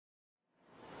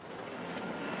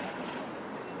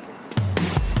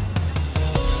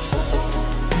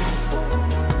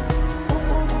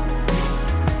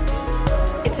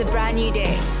a brand new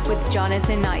day with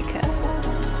Jonathan Naika.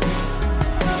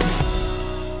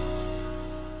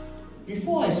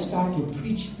 Before I start to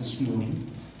preach this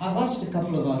morning, I've asked a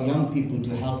couple of our young people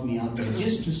to help me out there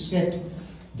just to set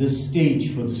the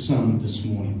stage for the sermon this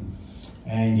morning.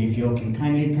 And if you all can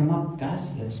kindly come up, guys,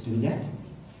 let's do that.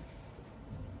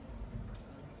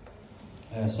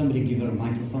 Somebody give her a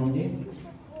microphone there.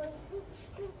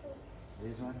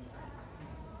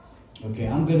 Okay,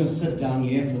 I'm going to sit down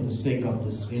here for the sake of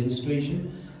this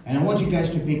illustration. And I want you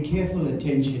guys to pay careful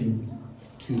attention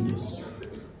to this.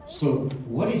 So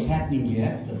what is happening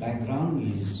here, the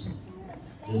background is,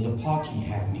 there's a party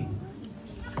happening.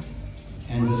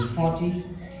 And this party,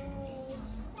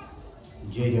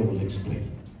 Jada will explain.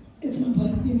 It's my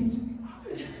birthday next week.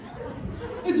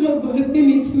 It's my birthday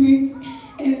next week.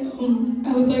 And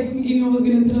I was like thinking I was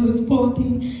going to throw this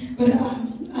party, but I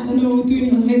don't know what to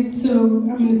invite, so I'm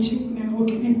going to check now. What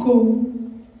can I call?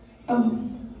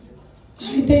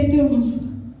 Hi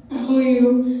Tatum, how are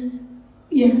you?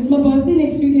 Yeah, it's my birthday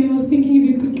next week and I was thinking if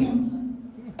you could come.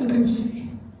 Okay, bye.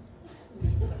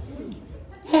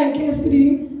 Hi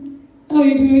Cassidy, how are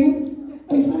you doing?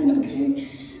 Are you fine? Okay.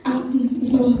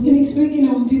 It's my birthday next week and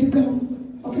I want you to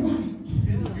come. Okay, bye.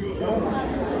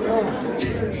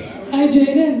 Hi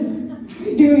Jaden, how are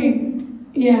you doing?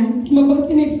 Yeah, it's my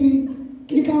birthday next week.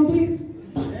 Can you come please?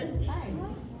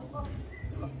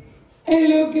 Hey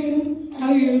Logan,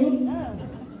 how are you?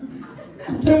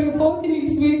 I'm throwing a party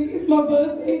next week. It's my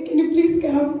birthday. Can you please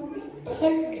come?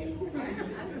 Bye.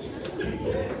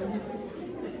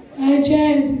 Hi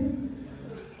Chad,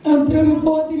 I'm throwing a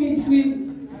party next week.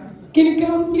 Can you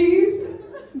come please?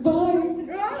 Bye.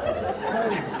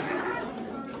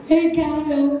 Hey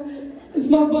Kyle, it's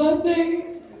my birthday.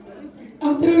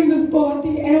 I'm throwing this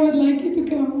party and I would like you to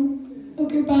come.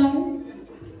 Okay, bye.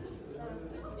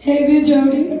 Hey there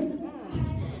Jody.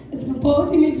 It's my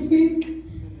party next week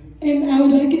and I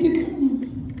would like you to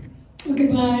come. Okay,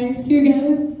 bye. See you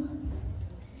guys.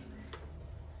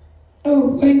 Oh,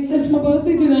 wait, that's my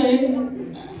birthday today.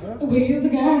 Where are the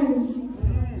guys?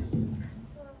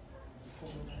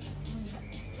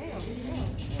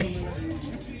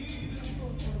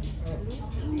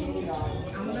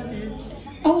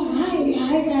 Oh,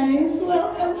 hi guys.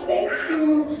 Welcome, thank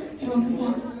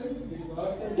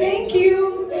you.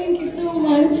 Thank you so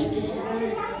much.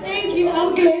 Thank you,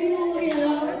 I'm glad you're all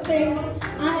here. Thank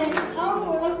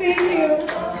you.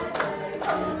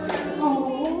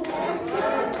 Oh.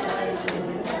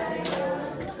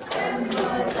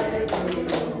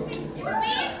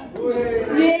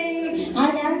 Yay.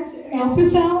 Hi guys, help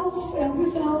yourselves.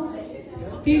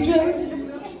 DJ.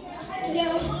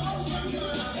 Yeah.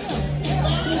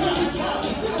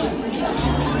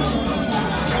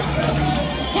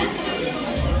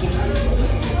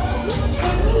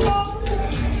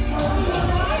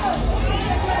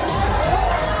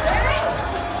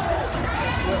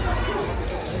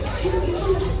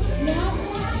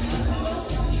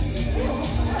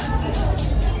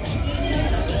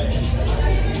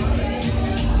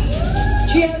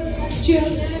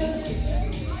 Cheers.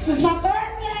 It's my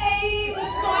birthday.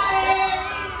 It's fire.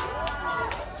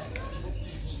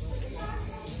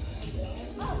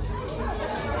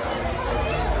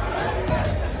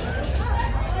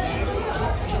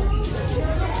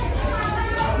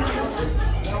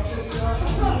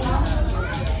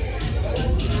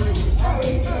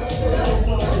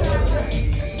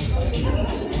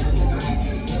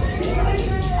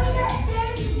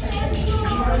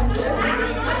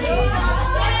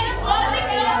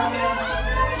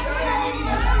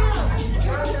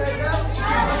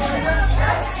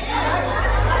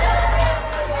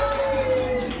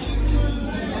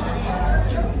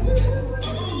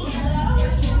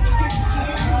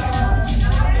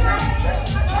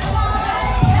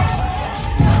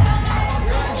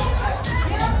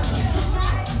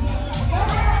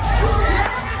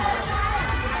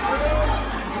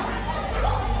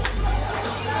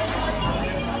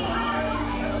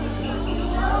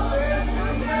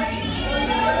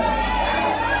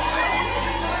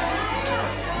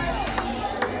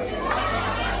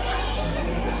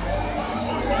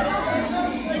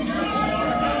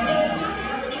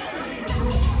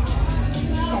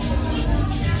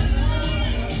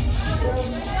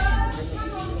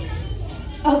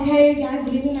 Okay, guys,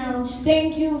 leaving now.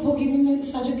 Thank you for giving me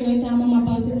such a great time on my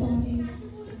birthday party.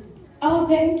 Oh,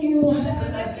 thank you.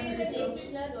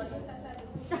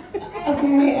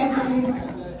 Okay.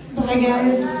 Bye,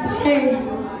 guys.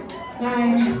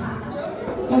 Bye.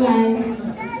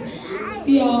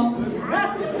 See y'all.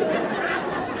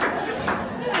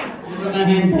 Give my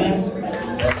hand, guys.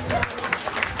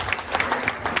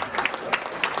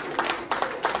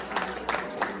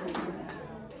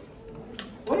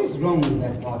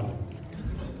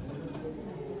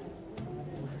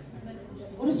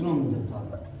 What is wrong with the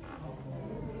toilet?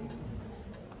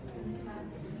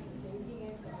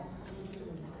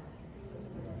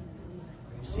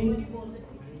 See?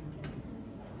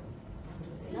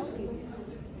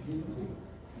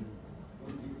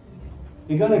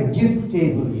 You got a gift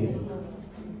table here.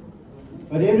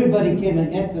 But everybody came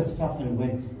and ate the stuff and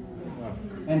went.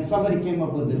 And somebody came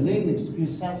up with the lame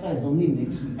excuse, Sasa is only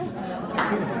next week.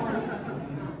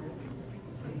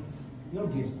 No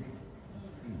gifts.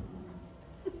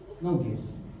 No gifts.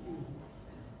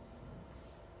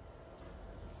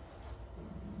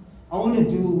 I want to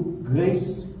do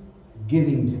grace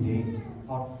giving today,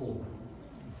 part 4,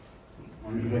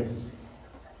 on grace.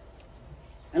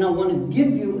 And I want to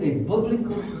give you a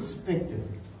biblical perspective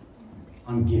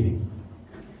on giving.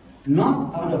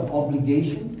 Not out of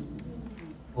obligation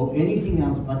or anything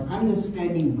else, but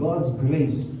understanding God's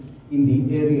grace in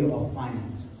the area of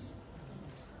finances.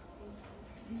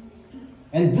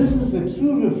 And this is a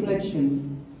true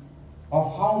reflection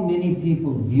of how many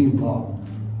people view God.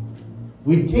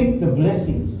 We take the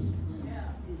blessings,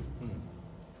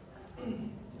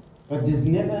 but there's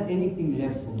never anything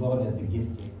left for God at the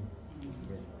gift table.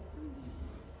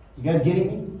 You guys getting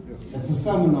me? That's a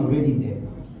sermon already there.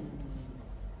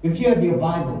 If you have your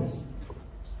Bibles,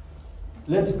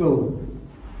 let's go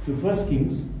to 1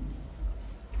 Kings.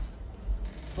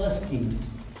 1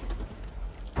 Kings.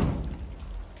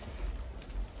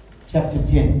 Chapter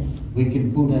 10. We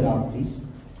can pull that out, please.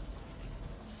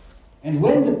 And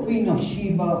when the queen of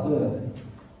Sheba heard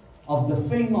of the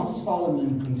fame of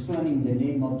Solomon concerning the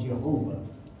name of Jehovah,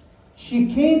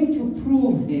 she came to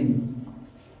prove him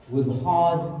with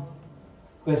hard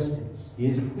questions. He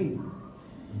is a queen,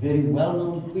 a very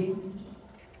well-known queen,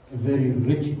 a very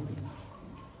rich queen.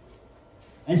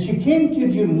 And she came to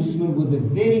Jerusalem with a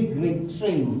very great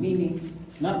train, meaning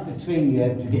not the train you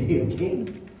have today, okay?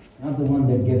 Not the one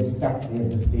that gets stuck there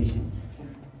at the station.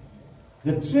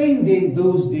 The train in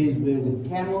those days were with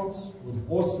camels, with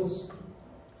horses,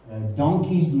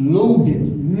 donkeys, loaded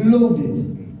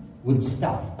with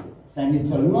stuff. And it's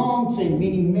a long train,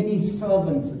 meaning many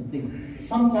servants and things.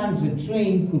 Sometimes a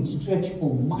train could stretch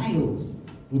for miles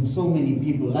with so many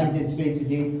people, like they say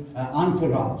today,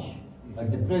 entourage, like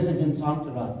the president's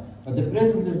entourage. But the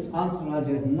president's entourage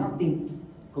has nothing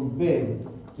compared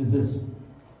to this.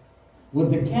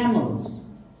 With the camels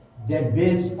that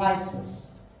bear spices,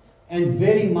 and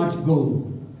very much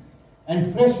gold,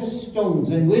 and precious stones.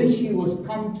 And when she was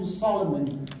come to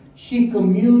Solomon, she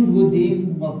communed with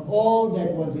him of all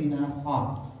that was in her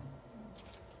heart.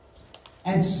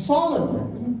 And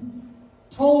Solomon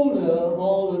told her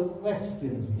all her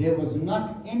questions. There was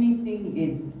not anything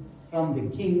hid from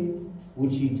the king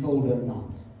which he told her not.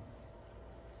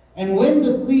 And when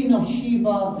the queen of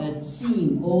Sheba had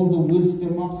seen all the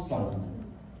wisdom of Solomon,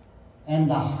 and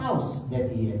the house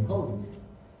that he had built,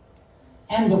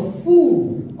 and the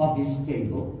food of his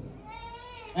table,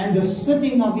 and the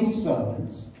sitting of his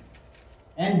servants,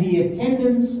 and the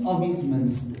attendance of his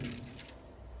ministers,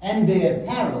 and their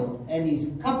apparel, and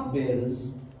his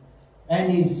cupbearers,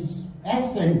 and his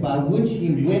ascent by which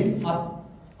he went up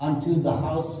unto the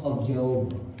house of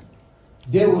Jehovah,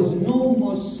 there was no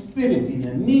more spirit in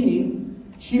her, meaning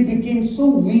she became so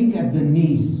weak at the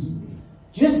knees,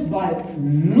 just by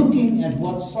looking at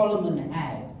what Solomon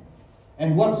had,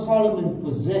 and what Solomon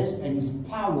possessed, and his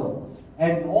power,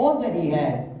 and all that he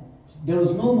had. There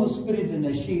was no more spirit in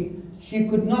her. She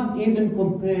could not even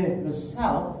compare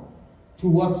herself to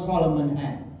what Solomon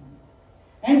had.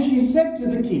 And she said to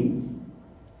the king,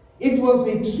 "It was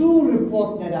a true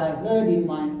report that I heard in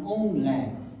mine own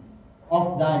land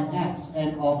of thine acts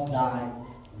and of thy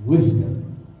wisdom.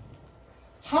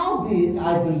 Howbeit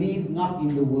I believe not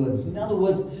in the words." In other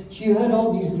words, she heard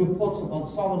all these reports about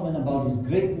Solomon, about his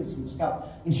greatness and stuff,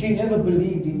 and she never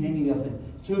believed in any of it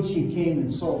till she came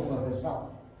and saw for herself.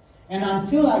 "And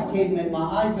until I came and my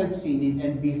eyes had seen it,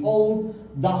 and behold,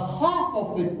 the half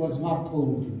of it was not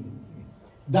told to me.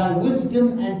 Thy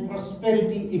wisdom and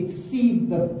prosperity exceed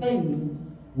the fame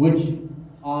which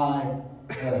I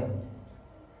heard.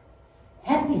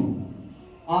 Happy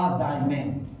are thy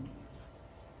men.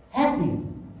 Happy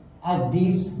are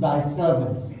these thy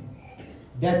servants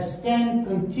that stand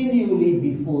continually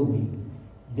before thee,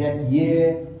 that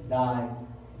hear thy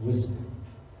wisdom.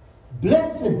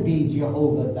 Blessed be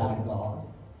Jehovah thy God,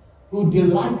 who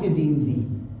delighted in thee,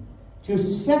 to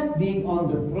set thee on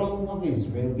the throne of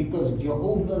Israel, because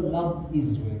Jehovah loved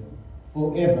Israel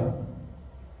forever.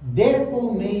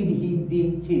 Therefore made he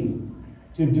thee king,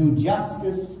 to do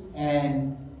justice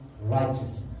and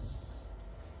righteousness.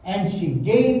 And she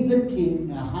gave the king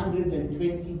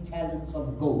 120 talents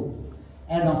of gold,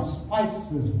 and of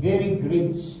spices very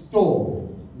great store,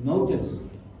 notice,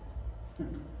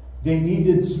 they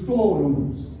needed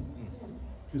storerooms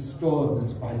to store the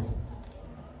spices.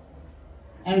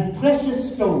 And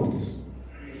precious stones.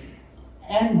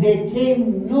 And there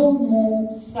came no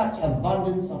more such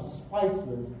abundance of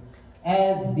spices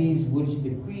as these which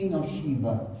the Queen of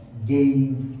Sheba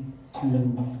gave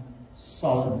to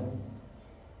Solomon.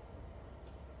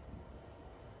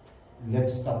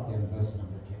 Let's stop there, verse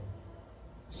number 10.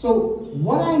 So,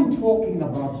 what I'm talking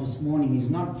about this morning is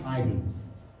not tithing.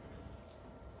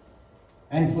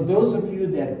 And for those of you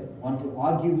that want to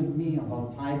argue with me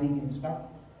about tithing and stuff,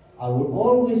 I will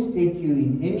always take you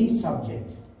in any subject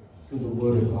to the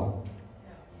Word of God.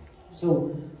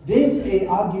 So, there's an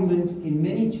argument in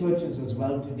many churches as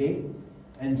well today,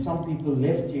 and some people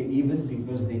left here even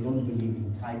because they don't believe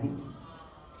in tithing.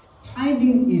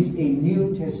 Tithing is a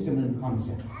New Testament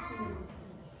concept.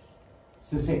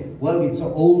 So say, well, it's the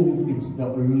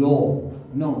law.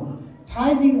 No.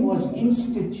 Tithing was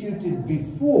instituted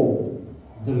before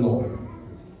the law.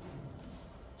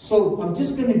 So I'm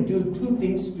just going to do two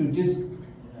things to just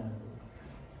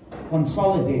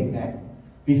consolidate that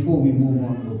before we move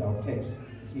on with our text.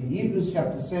 In Hebrews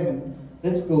chapter 7,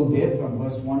 let's go there from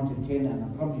verse 1 to 10, and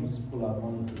I'll probably just pull out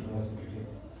one or two verses there.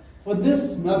 For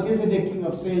this Melchizedek, king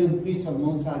of Salem, priest of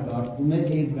Most High God, who met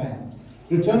Abraham,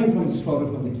 returning from the slaughter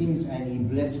from the king's hand, he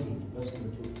blessed him. Verse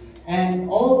 2. And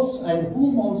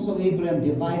whom also Abraham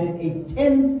divided a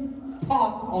 10th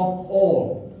part of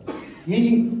all.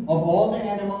 Meaning of all the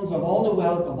animals, of all the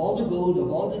wealth, of all the gold, of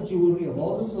all the jewelry, of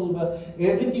all the silver,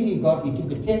 everything he got, he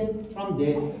took a 10th from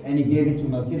there and he gave it to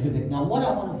Melchizedek. Now what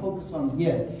I want to focus on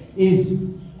here is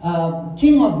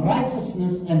king of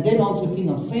righteousness, and then also king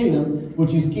of Salem,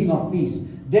 which is king of peace.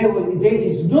 There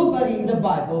is nobody in the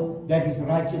Bible that is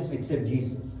righteous except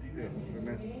Jesus.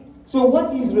 So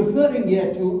what he's referring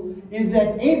here to is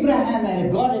that Abraham had a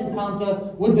God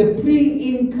encounter with the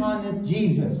pre-incarnate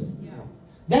Jesus.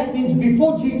 That means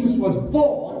before Jesus was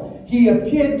born, he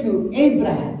appeared to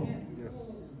Abraham.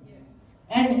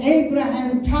 And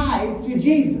Abraham tithed to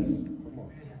Jesus.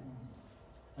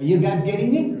 Are you guys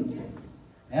getting me?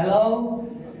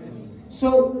 Hello?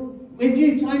 So, if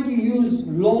you're trying to use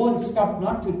law and stuff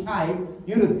not to tithe,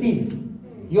 you're a thief.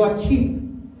 You are cheap.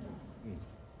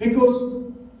 Because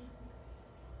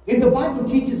if the Bible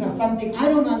teaches us something, I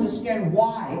don't understand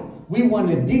why we want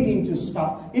to dig into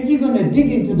stuff. If you're going to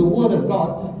dig into the Word of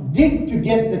God, dig to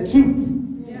get the truth,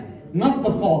 not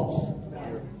the false.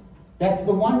 That's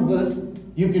the one verse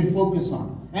you can focus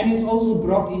on. And it's also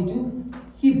brought into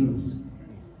Hebrews.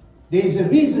 There's a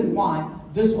reason why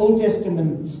this Old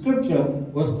Testament scripture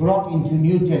was brought into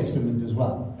New Testament as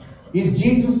well. Is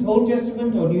Jesus Old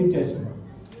Testament or New Testament?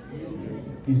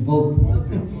 He's both.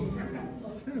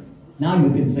 Now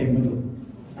you can say middle.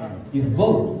 He's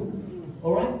both.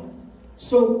 Alright?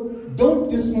 So,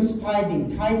 don't dismiss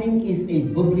tithing. Tithing is a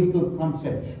biblical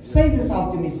concept. Say this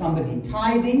after me, somebody.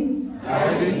 Tithing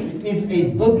is a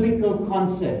biblical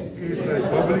concept.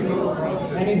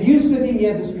 And if you're sitting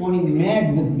here this morning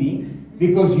mad with me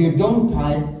because you don't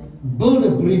tithe, build a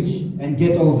bridge and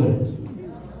get over it.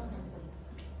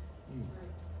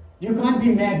 You can't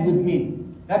be mad with me.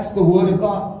 That's the Word of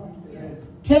God.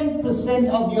 10%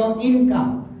 of your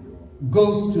income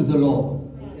goes to the Lord.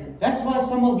 That's why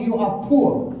some of you are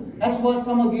poor. That's why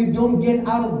some of you don't get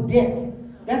out of debt.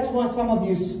 That's why some of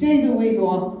you stay the way you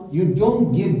are. You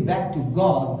don't give back to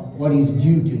God what is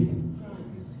due to Him.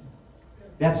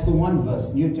 That's the one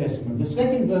verse, New Testament. The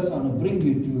second verse I want to bring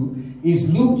you to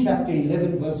is Luke chapter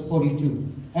 11 verse 42.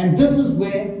 And this is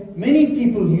where many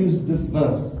people use this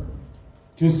verse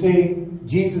to say,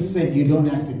 Jesus said you don't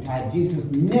have to tithe. Jesus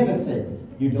never said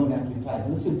you don't have to tithe.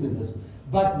 Listen to this.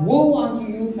 But woe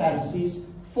unto you, Pharisees,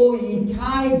 for ye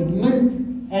tithe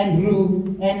mint and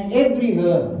rue and every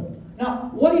herb. Now,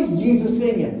 what is Jesus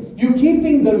saying here? You're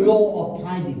keeping the law of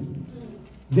tithing.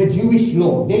 The Jewish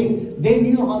law. They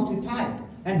knew how to tithe.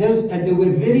 And they were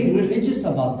very religious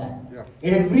about that.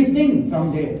 Yeah. Everything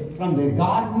from the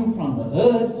garden, from the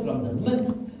herbs, from the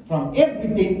mint, from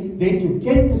everything, they took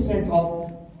 10%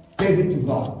 off, gave it to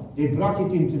God. They brought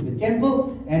it into the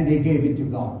temple and they gave it to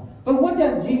God. But what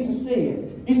does Jesus say here?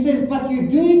 He says, but you're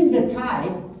doing the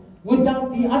tithe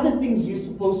without the other things you're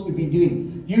supposed to be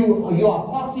doing. You are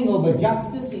passing over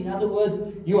justice. In other words,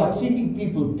 you are treating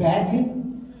people badly.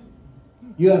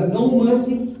 You have no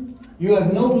mercy. You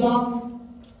have no love.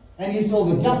 And it's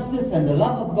over justice and the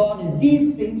love of God. And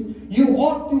these things you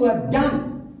ought to have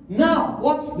done. Now,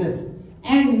 watch this.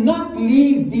 And not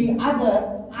leave the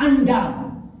other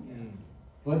undone.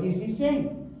 What is he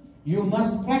saying? You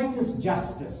must practice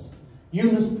justice.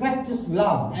 You must practice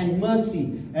love and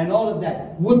mercy and all of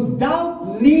that without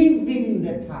leaving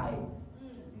the tithe.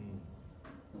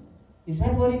 Is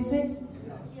that what it says?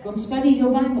 Don't study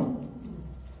your Bible.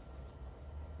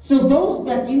 So those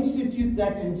that institute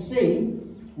that and say,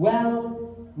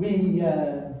 well,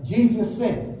 Jesus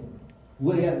said,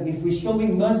 if we're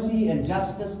showing mercy and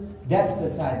justice, that's the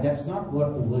tithe. That's not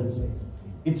what the word says.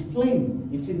 It's plain.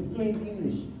 It's in plain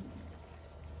English.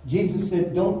 Jesus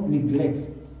said, don't neglect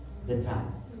the tithe.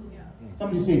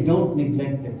 Somebody say, don't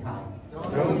neglect the tithe.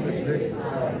 Don't neglect the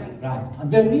tithe.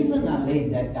 Right. The reason I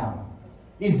laid that down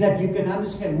is that you can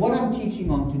understand what I'm teaching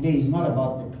on today is not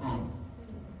about the tithe.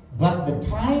 But the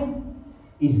tithe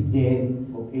is there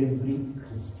for every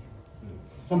Christian.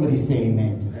 Somebody say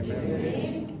amen.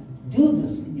 Amen. Do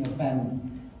this in your family.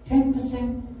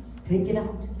 10%, take it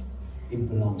out. It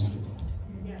belongs to God.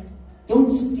 Don't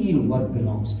steal what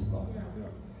belongs to God.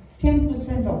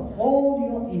 10% of all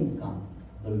your income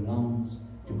belongs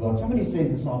to God. Somebody say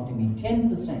this after me.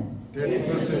 10%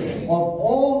 of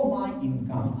all my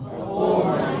income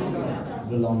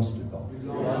belongs to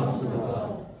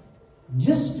God.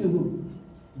 Just to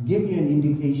give you an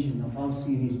indication of how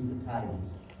serious the tithe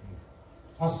is.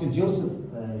 Pastor Joseph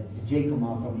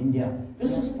Jacomar from India.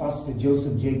 This is Pastor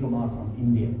Joseph Jacomar from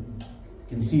India. You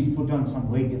can see he's put on some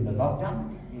weight in the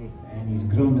lockdown. And he's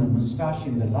grown a moustache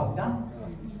in the lockdown.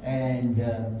 And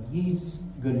he's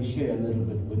going to share a little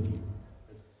bit with you.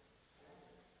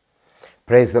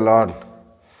 Praise the Lord.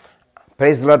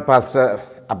 Praise the Lord, Pastor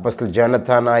Apostle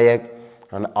Jonathan Nayak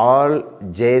and all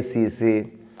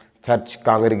JCC church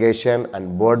congregation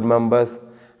and board members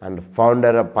and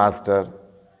founder of pastor,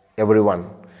 everyone.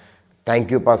 Thank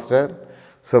you, Pastor.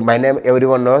 So my name,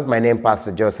 everyone knows, my name is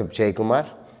Pastor Joseph Jaykumar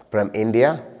from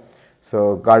India.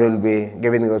 So God will be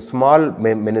giving a small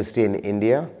ministry in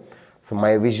India. So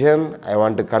my vision, I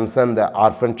want to concern the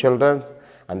orphan children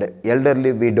and the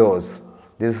elderly widows.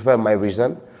 This is for my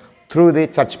vision through the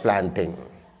church planting.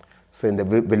 So in the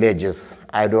villages,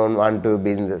 I don't want to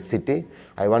be in the city.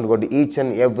 I want to go to each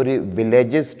and every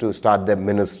villages to start the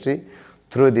ministry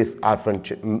through this orphan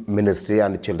ministry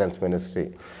and children's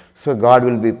ministry. So God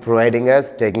will be providing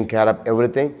us, taking care of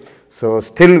everything. So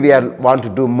still we want to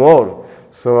do more.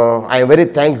 So I am very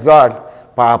thank God.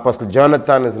 Apostle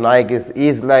Jonathan is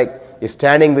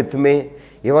standing with me.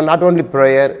 Even not only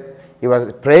prayer, he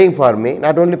was praying for me.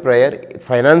 Not only prayer,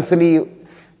 financially,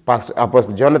 Pastor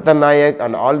Apostle Jonathan Nayak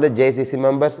and all the JCC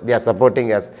members, they are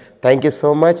supporting us. Thank you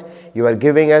so much. You are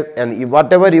giving us, and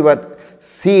whatever your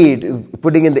seed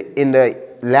putting in the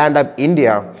land of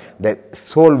India, the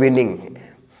soul winning.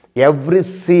 Every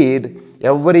seed,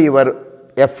 every your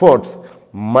efforts,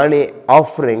 money,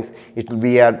 offerings,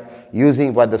 we are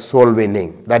using for the soul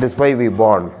winning. That is why we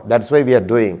born. That's why we are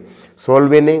doing soul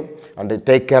winning and to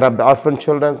take care of the orphan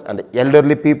children and the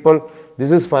elderly people.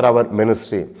 This is for our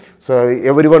ministry. So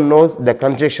everyone knows the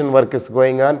construction work is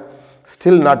going on,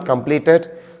 still not completed.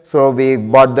 So we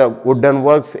bought the wooden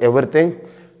works, everything.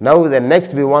 Now the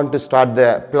next we want to start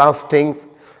the plastings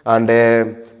and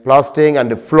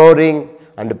the flooring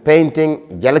and the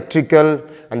painting, electrical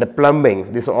and the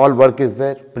plumbing. This all work is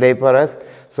there, play for us.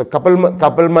 So couple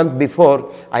months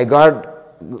before,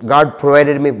 God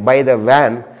provided me by the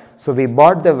van. So we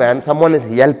bought the van, someone is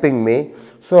helping me.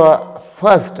 So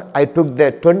first I took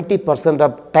the 20%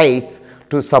 of tithes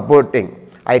to supporting.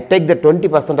 I take the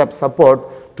 20% of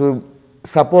support to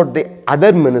support the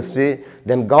other ministry,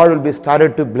 then God will be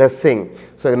started to blessing.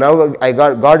 So now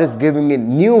God is giving me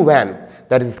new van.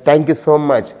 That is, thank you so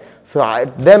much. So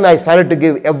then I started to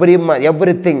give every month,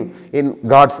 everything in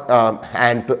God's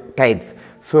hand to tithes.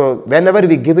 So whenever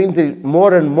we giving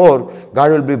more and more,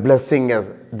 God will be blessing us.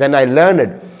 Then I learned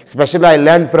it. Especially I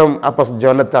learned from Apostle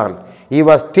Jonathan. He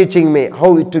was teaching me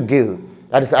how to give.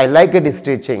 That is, I like it, his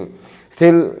teaching.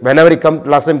 Still, whenever he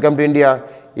last time come to India,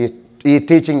 he is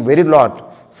teaching very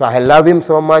lot. So I love him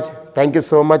so much. Thank you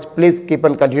so much. Please keep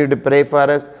on continue to pray for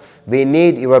us. We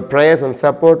need your prayers and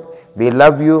support. We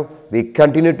love you. We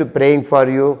continue to praying for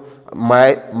you.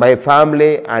 My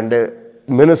family and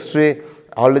ministry,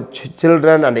 all the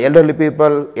children and elderly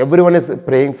people, everyone is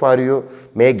praying for you.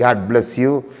 May God bless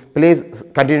you. Please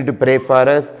continue to pray for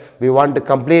us. We want to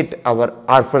complete our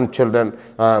orphan children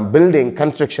building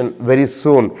construction very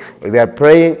soon. We are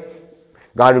praying.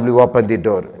 God will open the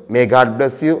door. May God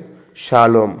bless you.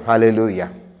 Shalom.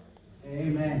 Hallelujah.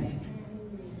 Amen.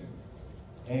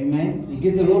 Amen. We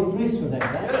give the Lord praise for that,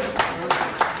 right?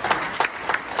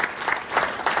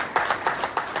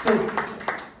 So,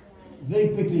 very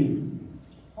quickly,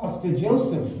 Pastor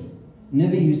Joseph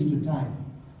never used to tithe.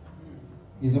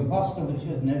 He's a pastor of a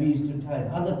church, never used to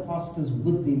tithe. Other pastors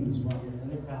with him as well,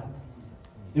 never tithe.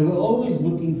 They were always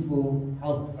looking for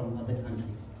help from other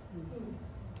countries.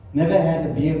 Never had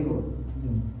a vehicle.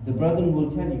 The brethren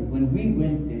will tell you, when we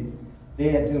went there, they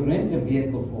had to rent a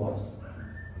vehicle for us.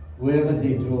 Wherever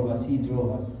they drove us, he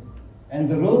drove us. And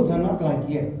the roads are not like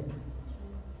here.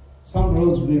 Some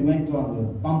roads we went on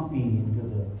were bumpy into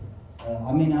the...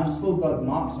 I've still got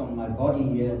marks on my body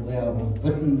here where I was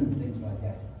bitten and things like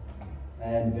that.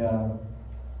 And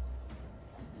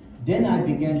then I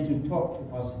began to talk to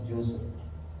Pastor Joseph.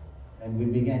 And we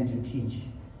began to teach.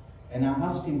 And I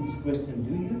asked him this question,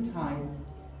 do you tithe?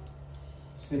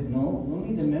 He said, no,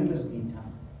 only the members need tithe.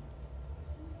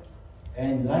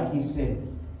 And like he said,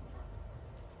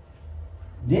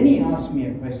 then he asked me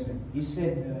a question. He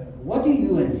said, what do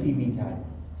you and Phoebe tithe?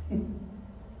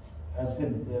 I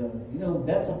said,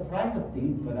 that's a private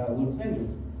thing, but I will tell you,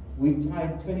 we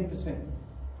tithe 20%.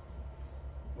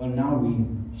 Well, now we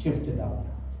shifted out.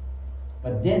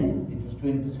 But then it was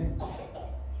 20%.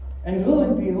 And lo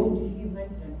and behold, he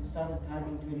went and started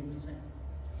tithing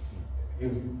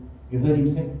 20%. You heard him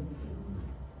say?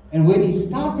 And when he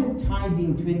started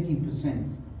tithing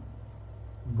 20%,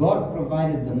 God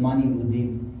provided the money with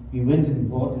him. He went and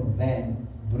bought a van,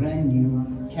 brand new,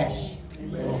 cash.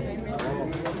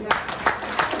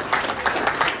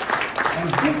 And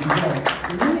this guy,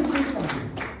 let me say something.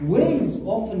 Where is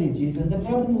orphanages? And the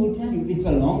brother will tell you, it's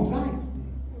a long drive.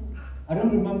 I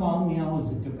don't remember how many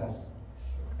hours it took us.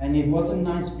 And it wasn't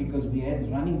nice because we had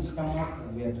running stomach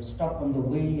and we had to stop on the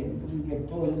way and couldn't get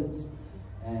toilets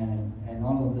and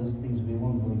all of those things. We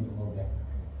won't go into all that.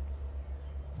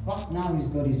 But now he's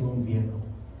got his own vehicle.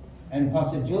 And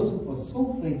Pastor Joseph was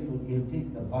so faithful, he'll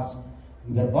take the bus.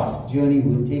 The bus journey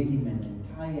will take him an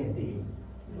entire day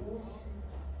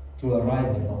to arrive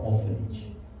at the orphanage.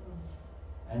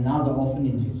 And now the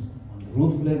orphanage is on the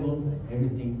roof level and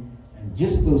everything, and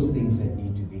just those things that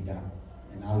need to be done.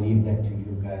 And I'll leave that to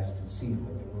you guys to see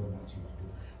what the Lord wants you to do.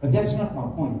 But that's not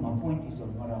my point. My point is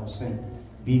on what I was saying.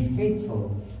 Be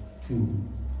faithful to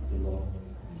the Lord.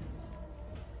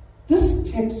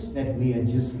 This text that we had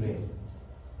just read,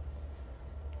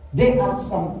 there are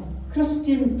some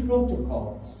Christian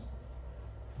protocols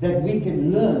that we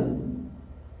can learn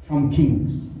from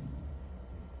kings.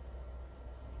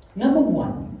 Number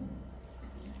one,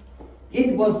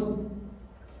 it was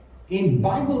in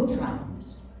Bible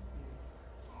times,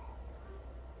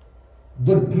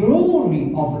 the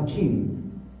glory of a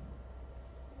king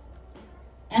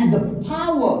and the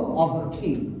power of a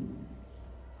king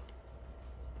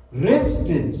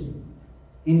rested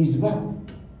in his wealth.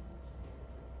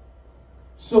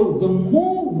 So the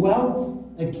more wealth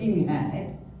a king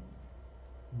had,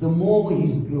 the more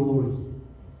his glory,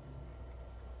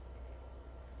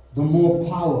 the more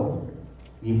power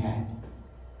he had.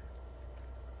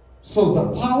 So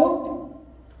the power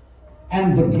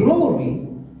and the glory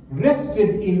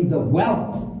rested in the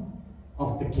wealth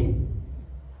of the king.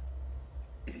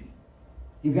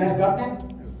 You guys got that?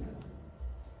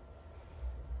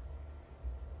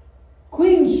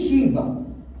 Queen Sheba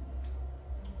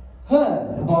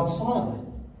heard about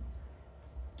Solomon.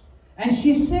 And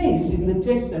she says in the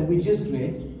text that we just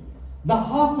read, the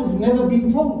half has never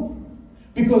been told.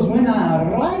 Because when I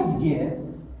arrived here,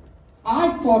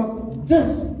 I thought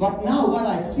this, but now what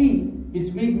I see,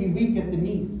 it's made me weak at the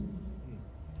knees.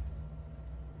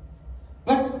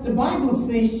 But the Bible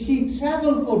says she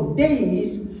traveled for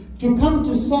days to come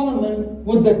to Solomon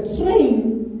with a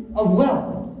train of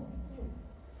wealth.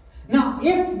 Now,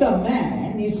 if the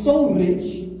man is so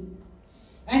rich,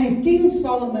 and if King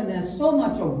Solomon has so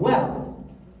much of wealth,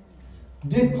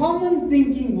 the common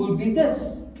thinking will be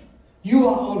this. You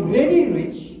are already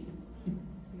rich.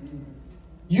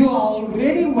 You are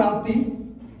already wealthy.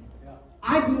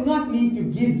 I do not need to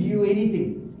give you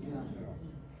anything.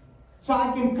 So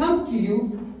I can come to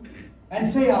you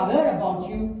and say, I heard about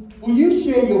you. Will you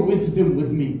share your wisdom with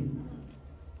me?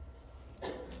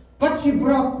 But she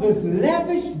brought this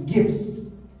lavish gifts,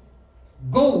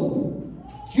 gold,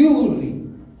 jewelry,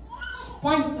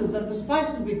 spices. And the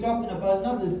spices we're talking about,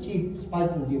 not the cheap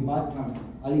spices you buy from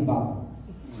Alibaba.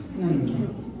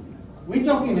 No. We're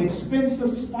talking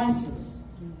expensive spices.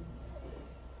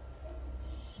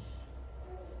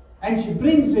 And she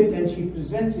brings it and she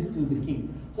presents it to the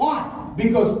king. Why?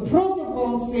 Because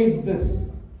protocol says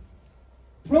this.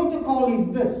 Protocol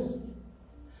is this.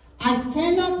 I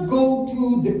cannot go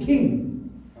to the king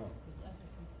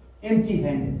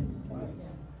empty-handed.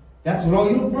 That's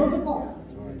royal protocol.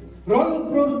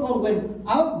 Royal protocol, when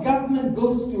our government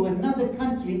goes to another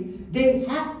country, they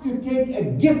have to take a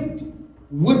gift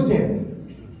with them.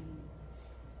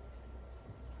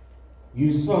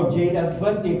 You saw Jada's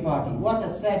birthday party. What a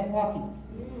sad party.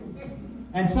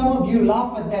 And some of you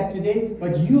laugh at that today,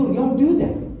 but you don't do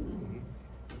that.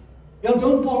 You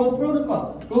don't follow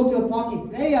protocol. Go to a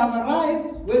party. Hey, I've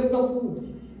arrived. Where's the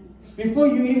food? Before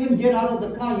you even get out of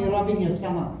the car, you're rubbing your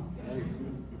stomach.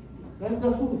 Where's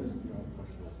the food?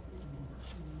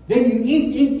 Then you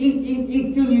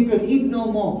eat till you can eat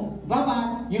no more.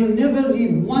 Baba, you'll never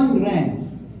leave 1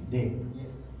 rand there.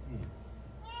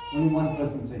 Only one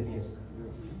person said yes.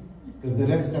 Because the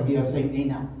rest of you are saying,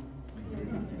 Aina.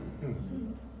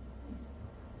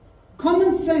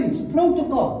 Common sense,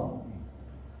 protocol.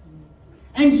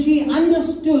 And she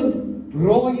understood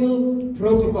royal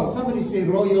protocol. Somebody say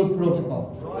royal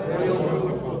protocol. Royal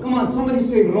protocol. Come on, somebody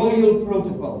say royal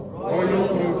protocol. Royal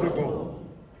protocol.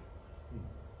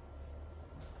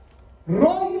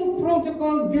 Royal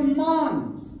protocol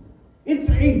demands. It's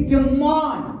a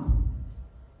demand.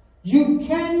 You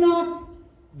cannot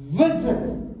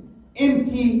visit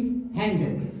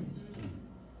empty-handed.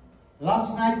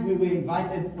 Last night we were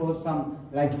invited for some,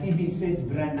 like Phoebe says,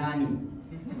 branani.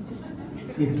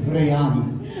 It's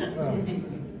biryani.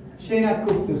 Shana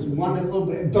cooked this wonderful,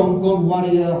 don't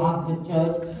worry her, half the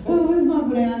church. Oh, where's my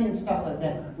biryani and stuff like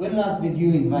that. When last did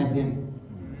you invite them?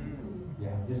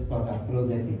 Yeah, just thought I'd throw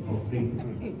that in for free.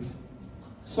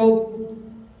 So,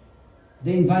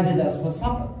 they invited us for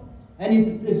supper.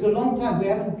 And it's a long time. We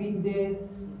haven't been there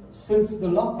since the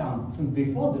lockdown. Since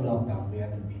before the lockdown, we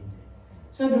haven't been there.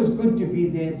 So it was good to be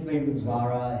there, play with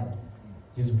Zara and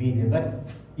just be there. But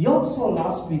you all saw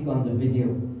last week on the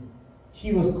video,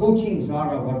 she was coaching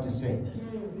Zara what to say.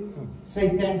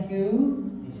 Say thank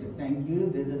you. He said thank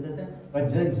you. Da, da, da, da. But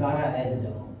then Zara added her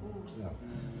own.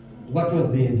 What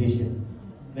was the addition?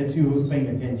 Let's see who's paying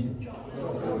attention.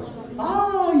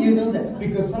 Ah, you know that.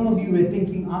 Because some of you were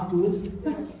thinking afterwards,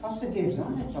 Pastor gave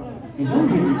Zara chocolate. You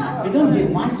don't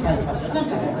give my child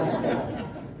chocolate.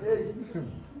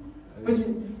 But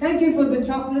thank you for the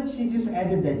chocolate. She just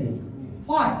added that in.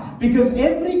 Why? Because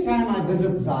every time I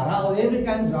visit Zara, or every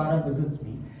time Zara visits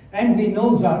me, and we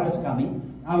know Zara's coming,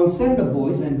 I will send the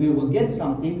boys and we will get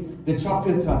something. The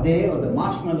chocolates are there, or the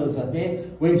marshmallows are there.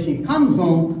 When she comes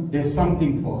home, there's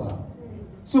something for her.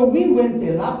 So we went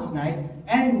there last night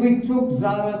and we took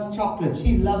Zara's chocolate.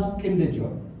 She loves Kinder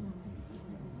Joy.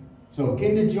 So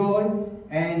Kinder Joy,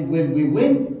 and when we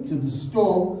went to the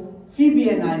store, Phoebe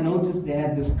and I noticed they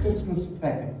had this Christmas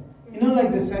packet. You know,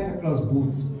 like the Santa Claus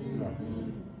boots.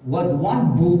 What,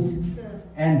 one boot,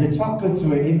 and the chocolates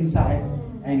were inside,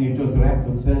 and it was wrapped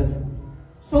with cellophane.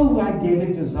 So I gave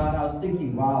it to Zara. I was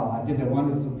thinking, wow, I did a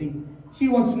wonderful thing. She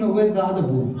wants to know, where's the other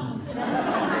boot? I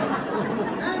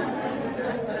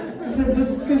said,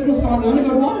 this Christmas father only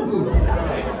got one boot.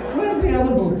 Where's the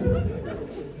other boot?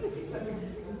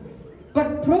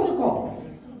 But protocol.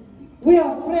 We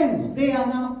are friends. They are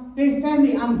now, they're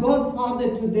family. I'm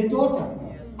godfather to their daughter.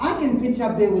 I can pitch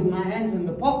up there with my hands in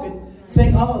the pocket,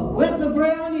 saying, oh, where's the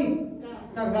biryani?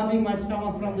 Start rubbing my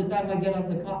stomach from the time I get out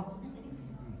the car.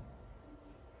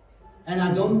 And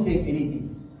I don't take anything.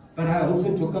 But I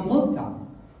also took a milk tub.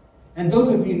 And those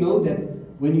of you know that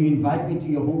when you invite me to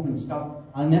your home and stuff,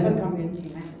 I'll never come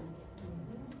empty-handed.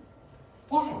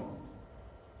 Why?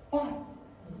 Why?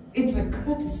 It's a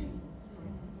courtesy.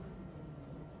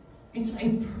 It's a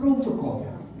protocol.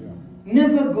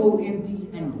 Never go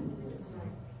empty-handed.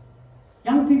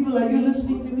 Young people, are you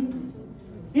listening to me?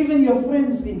 Even your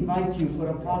friends invite you for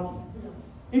a party.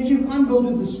 If you can't go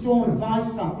to the store and buy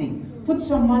something, put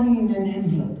some money in an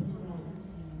envelope.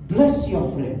 Bless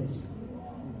your friends.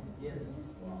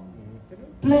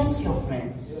 Bless your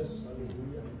friends.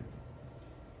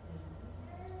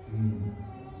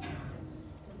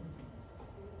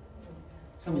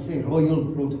 Somebody say royal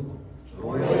protocol.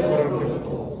 Royal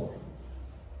protocol.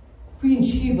 Queen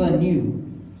Sheba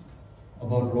knew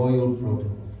about royal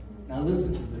protocol. Now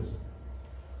listen to this.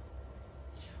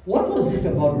 What was it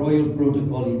about royal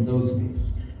protocol in those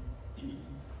days?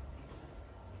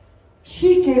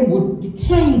 She came with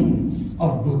trains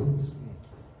of goods.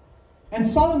 And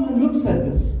Solomon looks at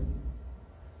this.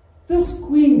 This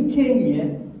queen came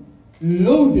here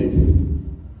loaded.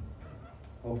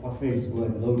 Oh, Parfait's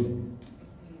word, loaded.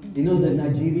 You know the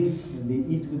Nigerians, when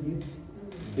they eat with you?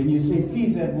 When you say,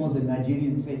 please add more, the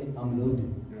Nigerians say, I'm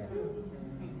loaded.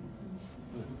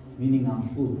 Meaning I'm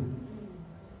full.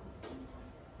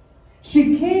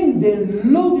 She came there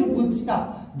loaded with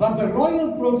stuff. But the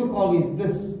royal protocol is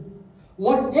this.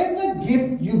 Whatever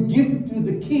gift you give to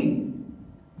the king,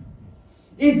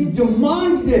 it's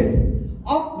demanded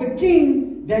of the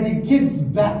king that he gives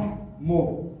back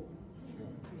more.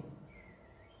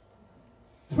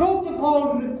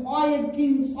 Protocol required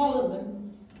King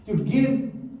Solomon to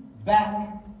give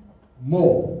back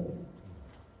more.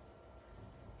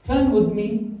 Turn with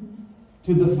me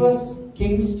to the 1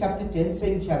 Kings chapter 10,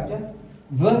 same chapter,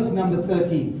 verse number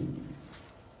 13.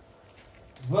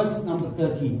 Verse number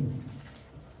 13.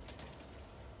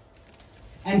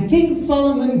 And King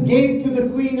Solomon gave to the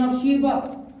queen of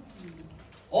Sheba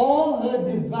all her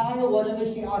desire, whatever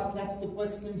she asked. That's the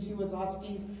question she was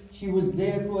asking. She was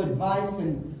there for advice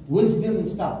and wisdom and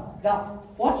stuff. Now,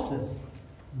 watch this.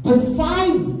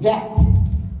 Besides that,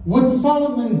 which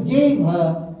Solomon gave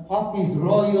her of his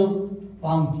royal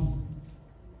bounty.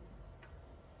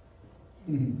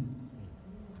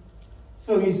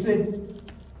 So he said,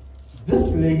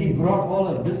 this lady brought all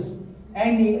of this,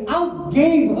 and he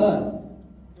outgave her.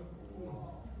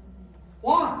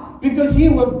 Why? Because he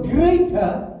was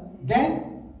greater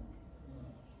than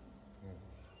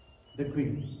the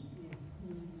queen.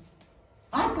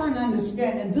 I can't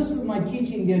understand, and this is my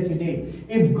teaching here today.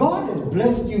 If God has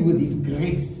blessed you with His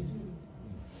grace,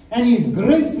 and His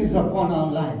grace is upon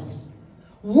our lives,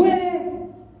 where,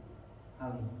 I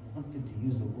wanted to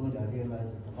use a word, I realize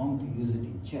it's wrong to use it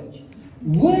in church.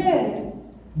 Where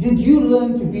did you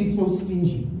learn to be so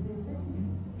stingy?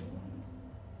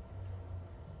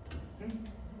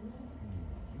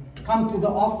 Come to the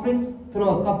offering,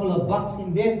 throw a couple of bucks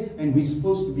in there, and we're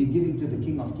supposed to be giving to the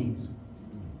King of Kings.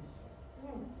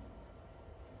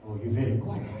 Oh, you're very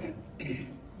quiet.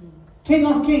 King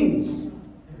of Kings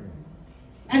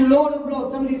and Lord of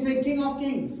Lords. Somebody say King of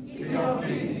Kings. King of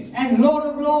Kings. And Lord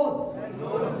of Lords. And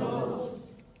Lord of Lords.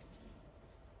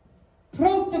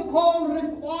 Protocol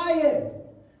required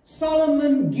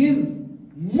Solomon give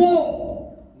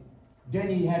more than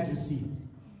he had received.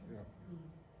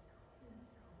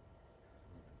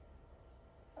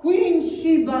 Queen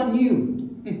Sheba knew.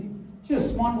 She was a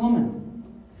smart woman.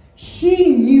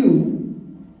 She knew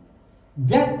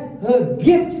that her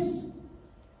gifts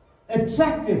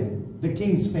attracted the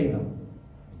king's favor.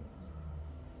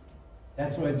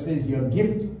 That's why it says your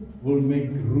gift will make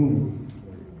room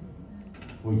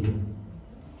for you.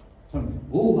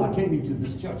 Oh, I came into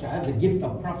this church. I have the gift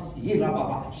of prophecy.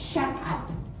 Shut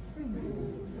up.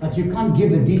 But you can't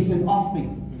give a decent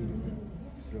offering.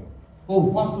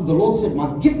 Oh, Pastor, the Lord said,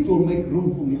 my gift will make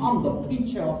room for me. I'm the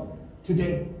preacher of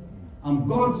today. I'm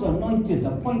God's anointed,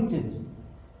 appointed.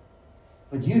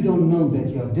 But you don't know that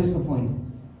you're disappointed.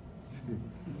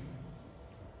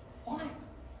 Why?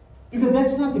 Because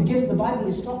that's not the gift the Bible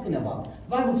is talking about. The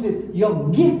Bible says your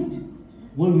gift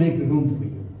will make room for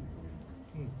you.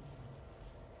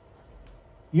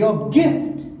 Your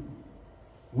gift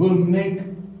will make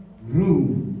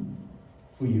room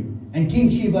for you. And King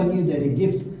Sheba knew that her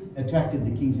gifts attracted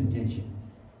the king's attention.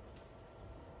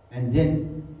 And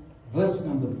then verse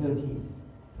number 13.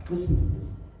 Listen to this.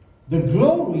 The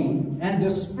glory and the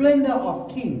splendor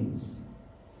of kings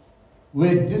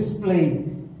were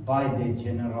displayed by their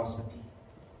generosity.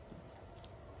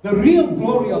 The real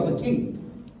glory of a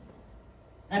king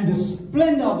and the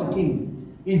splendor of a king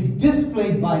is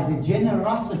displayed by the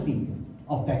generosity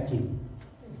of that king.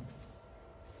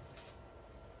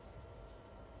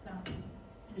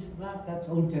 Now, that's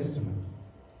Old Testament.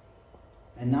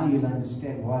 And now you'll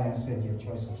understand why I said your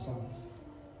choice of songs.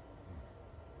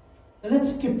 But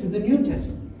let's skip to the New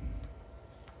Testament.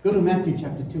 Go to Matthew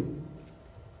chapter 2.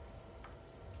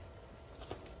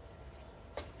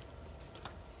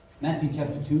 Matthew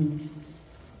chapter 2.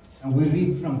 And we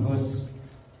read from verse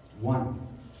 1.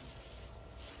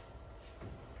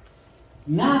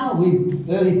 Now we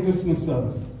early Christmas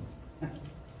service.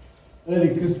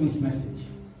 Early Christmas message.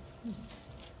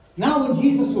 Now when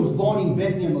Jesus was born in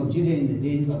Bethlehem of Judea in the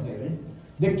days of Herod,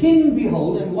 the king,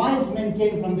 behold, and wise men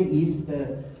came from the east.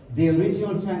 The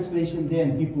original translation there,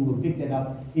 and people will pick that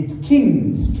up, it's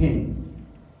kings came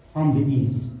from the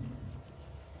east.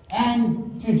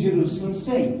 And to Jerusalem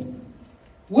saying,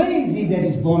 where is he that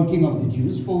is born King of the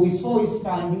Jews? For we saw his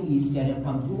star in the east and have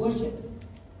come to worship.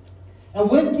 And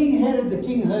when King Herod the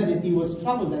king heard it, he was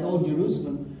troubled that all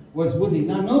Jerusalem was with him.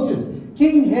 Now notice,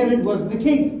 King Herod was the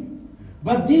king.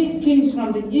 But these kings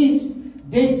from the east,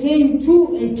 they came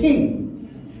to a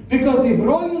king. Because if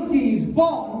royalty is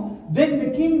born, then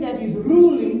the king that is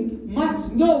ruling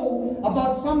must know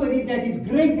about somebody that is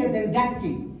greater than that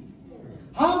king.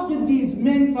 How did these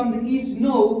men from the east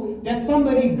know that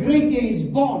somebody greater is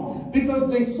born? Because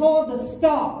they saw the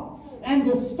star. And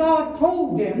the star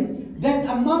told them that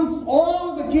amongst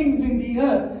all the kings in the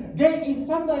earth, there is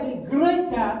somebody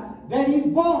greater that is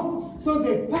born. So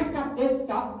they packed up their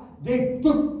stuff. They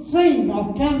took train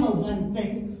of camels and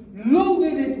things,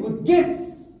 loaded it with gifts,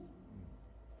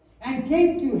 and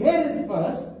came to Herod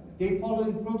first. They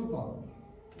following protocol.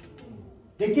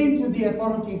 They came to the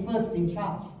authority first in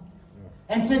charge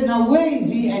and said, now where is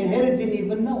he? And Herod didn't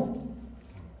even know.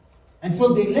 And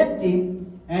so they left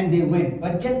him and they went.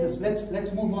 But get this,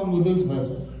 let's move on with those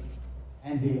verses.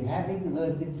 And they, having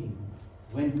heard the king,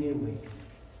 went their way.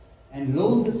 And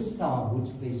lo, the star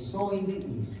which they saw in the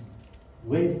east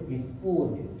went before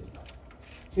them,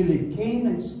 till it came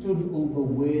and stood over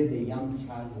where the young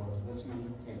child was. Verse number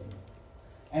 10.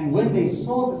 And when they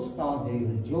saw the star, they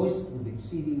rejoiced with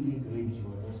exceedingly great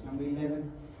joy. Verse number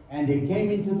 11. And they came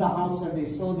into the house, and they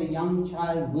saw the young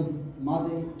child with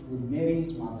Mary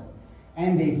his mother.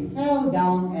 And they fell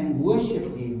down and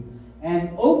worshipped him,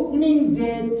 and opening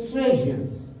their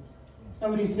treasures.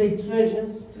 Somebody say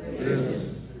treasures. Treasures.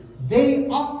 They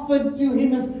offered to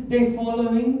him as they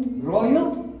following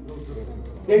royal.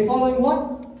 They following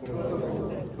what?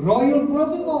 Royal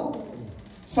protocol.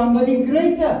 Somebody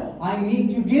greater. I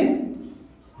need to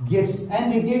give gifts.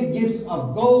 And they gave gifts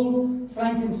of gold,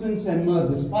 frankincense, and myrrh.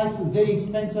 The spice is very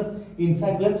expensive. In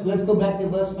fact, let's go back to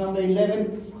verse number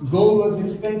 11. Gold was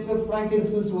expensive.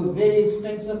 Frankincense was very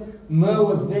expensive. Myrrh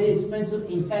was very expensive.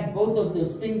 In fact, both of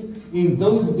those things in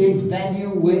those days value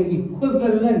were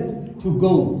equivalent to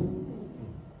gold.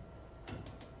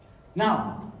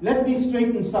 Now, let me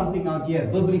straighten something out here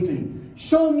biblically.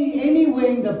 Show me anywhere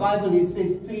in the Bible it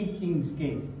says 3 kings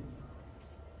came.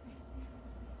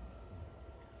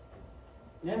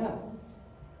 Never.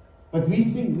 But we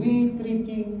sing, we 3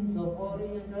 kings of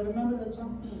Orient. You remember that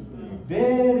song?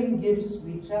 Bearing gifts,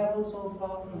 we travel so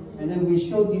far. And then we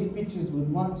show these pictures with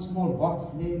one small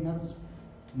box there.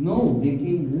 No, they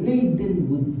came laden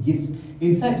with gifts.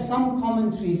 In fact, some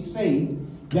commentaries say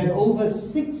that over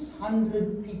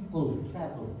 600 people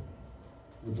traveled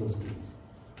with those gifts.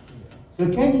 So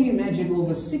can you imagine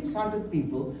over 600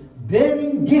 people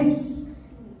bearing gifts?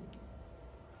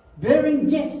 Bearing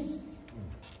gifts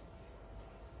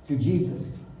to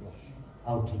Jesus,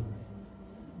 our King.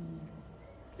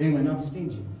 They were not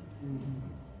stingy.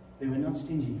 They were not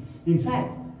stingy. In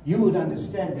fact, you would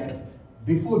understand that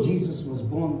before Jesus was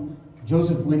born,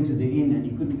 Joseph went to the inn and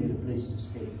he couldn't get a place to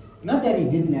stay. Not that he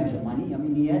didn't have the money. I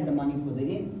mean, he had the money for the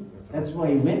inn. That's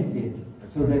why he went there,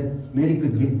 so that Mary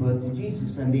could give birth to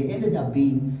Jesus. And they ended up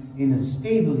being in a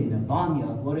stable, in a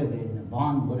barnyard, whatever, in a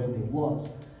barn, whatever it was.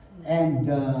 And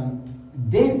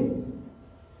then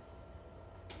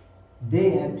they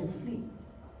had to flee.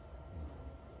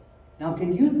 Now,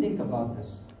 can you think about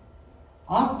this?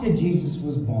 After Jesus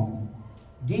was born,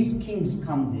 these kings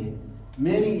come there.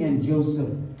 Mary and Joseph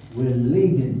were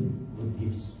laden with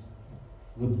gifts.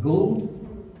 With gold,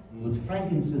 with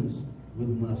frankincense, with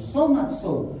myrrh. So much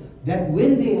so that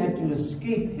when they had to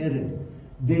escape Herod,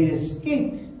 they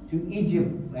escaped to Egypt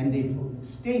and they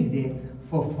stayed there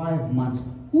for 5 months.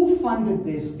 Who funded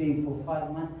their stay for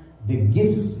 5 months? The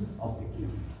gifts of the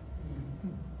king.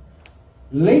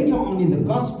 Later on in the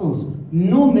Gospels,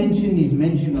 no mention is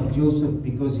mentioned of Joseph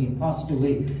because he passed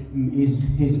away.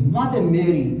 His mother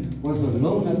Mary was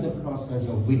alone at the cross as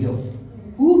a widow.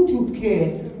 Who took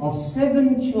care of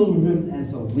 7 children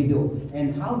as a widow?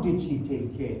 And how did she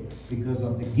take care? Because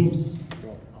of the gifts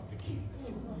of the king.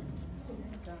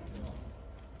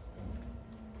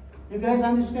 You guys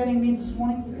understanding me this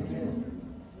morning?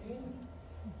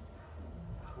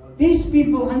 These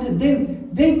people,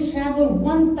 they traveled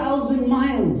 1,000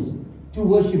 miles to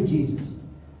worship Jesus.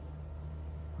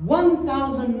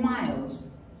 1,000 miles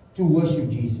to worship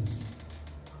Jesus.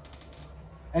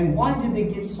 And why did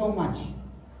they give so much?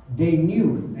 They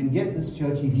knew, and get this,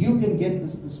 church, if you can get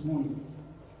this morning,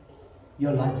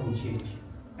 your life will change.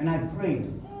 And I prayed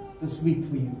this week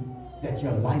for you that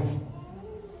your life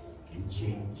can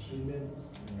change. Amen.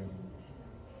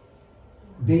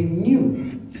 They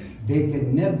knew they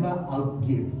could never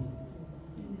outgive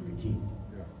the king.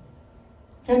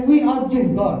 Can we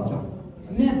outgive God, John?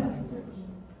 Never.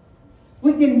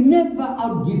 We can never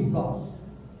outgive God.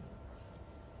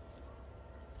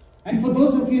 And for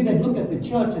those of you that look at the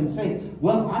church and say,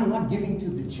 well, I'm not giving to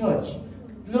the church.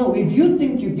 No, if you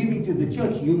think you're giving to the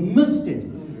church, you missed it.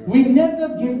 We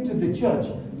never give to the church.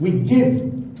 We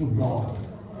give to God.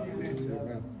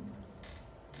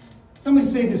 Somebody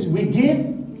say this. We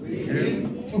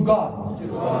give to God.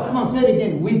 Come on, say it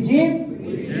again. We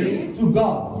give to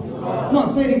God. Come on,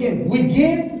 say it again. We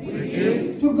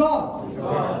give to God.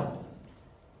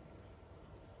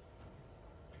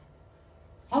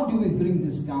 How do we bring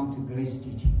this down to grace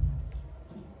teaching?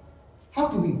 How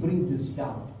do we bring this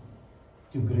down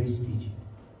to grace teaching?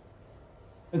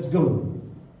 Let's go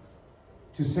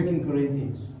to 2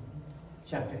 Corinthians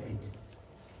chapter 8.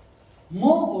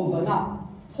 Moreover, now,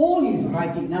 Paul is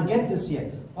writing, now get this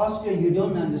here. Pastor, you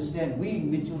don't understand. We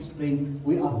in Mitchell's Plain,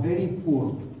 we are very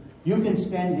poor. You can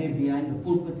stand there behind the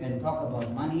pulpit and talk about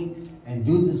money and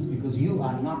do this because you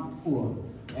are not poor.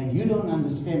 and you don't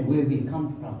understand where we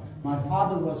come from. My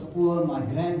father was poor, my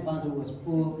grandfather was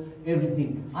poor,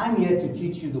 everything. I'm here to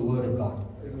teach you the Word of God.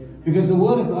 Because the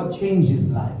Word of God changes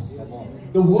lives.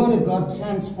 The Word of God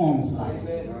transforms lives.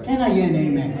 Can I hear an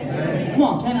amen? Amen. Come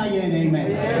on, can I hear an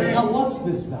amen? Amen. Now watch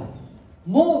this now.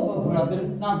 Moreover,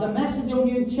 brethren, now the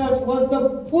Macedonian church was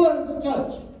the poorest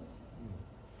church.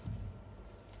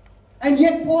 And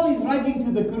yet Paul is writing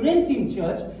to the Corinthian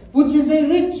church, which is a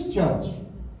rich church.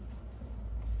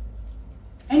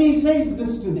 And he says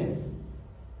this to them.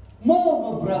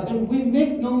 Moreover, brethren, we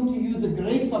make known to you the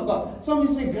grace of God.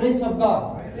 Somebody say, grace of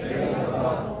God. Grace of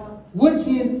God. Which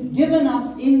is given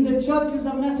us in the churches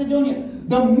of Macedonia.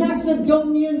 The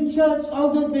Macedonian church,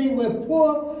 although they were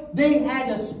poor, they had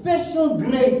a special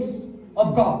grace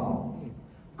of God.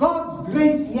 God's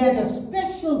grace, He had a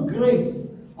special grace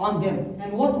on them.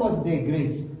 And what was their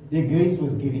grace? Their grace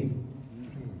was giving.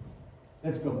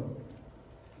 Let's go.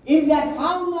 In that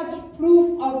how much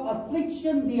proof of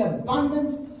affliction, the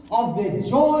abundance of their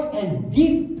joy and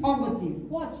deep poverty.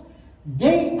 Watch.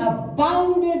 They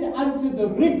abounded unto the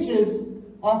riches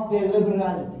of their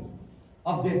liberality,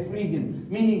 of their freedom,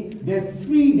 meaning their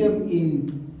freedom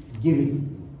in giving.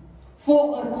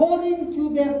 For according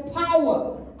to their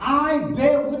power, I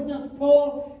bear witness.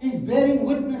 Paul is bearing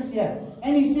witness here.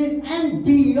 And he says, and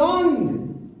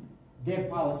beyond their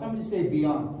power. Somebody say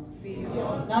beyond.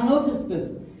 Beyond. Now notice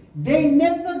this. They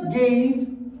never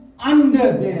gave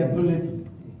under their ability.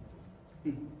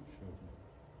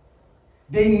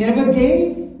 They never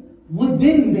gave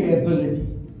within their ability.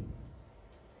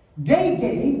 They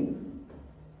gave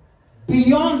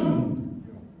beyond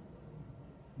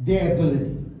their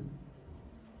ability.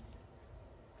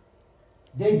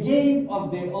 They gave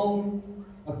of their own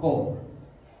accord,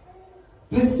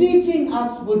 beseeching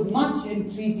us with much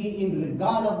entreaty in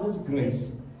regard of this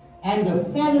grace and the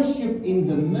fellowship in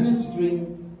the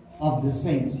ministering of the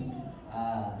saints.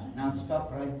 Now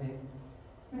stop right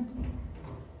there.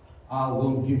 I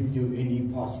won't give to any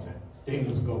pastor. They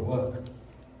must go work.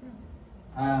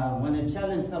 When I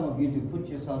challenge some of you to put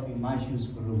yourself in my shoes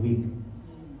for a week,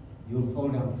 you'll fall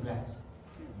down flat.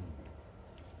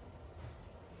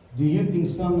 Do you think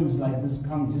sermons like this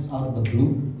come just out of the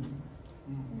blue?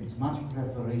 It's much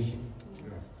preparation.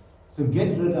 So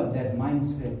get rid of that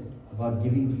mindset about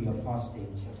giving to your pastor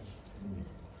in church.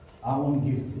 I won't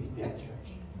give to that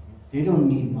church. They don't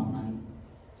need my money.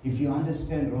 If you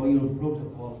understand royal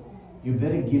protocol, you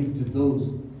better give to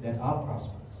those that are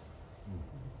prosperous.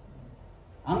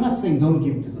 I'm not saying don't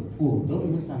give to the poor.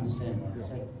 Don't misunderstand what I'm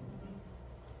saying.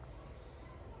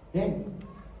 Then,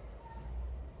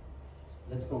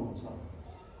 let's go on. Sorry.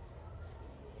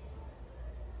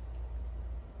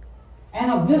 And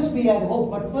of this we had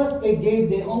hope, but first they gave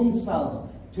their own selves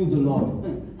to the Lord.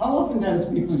 How often does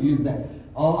people use that?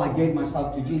 Oh, I gave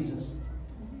myself to Jesus.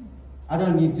 I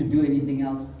don't need to do anything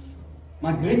else.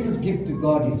 My greatest gift to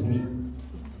God is me.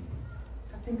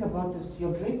 Think about this.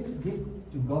 Your greatest gift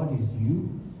to God is you.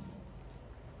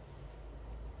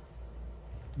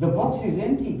 The box is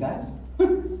empty, guys.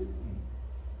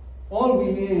 All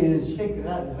we hear is shake,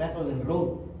 rattle, and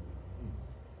roll.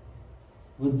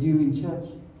 With you in church,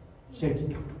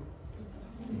 shaking,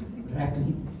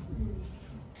 rattling,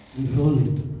 and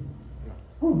rolling.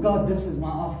 Oh God, this is my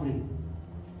offering.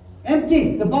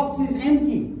 Empty. The box is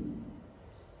empty.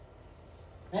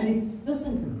 And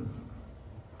listen to this.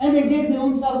 And they gave their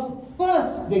own selves.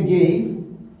 First they gave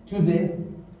to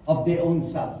them of their own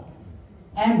self.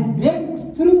 And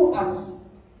then through us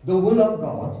the will of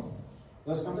God.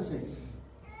 Verse number 6.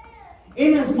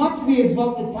 Inasmuch we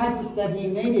exalted Titus that he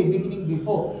made a beginning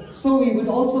before, so he would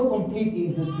also complete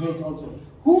in this grace also.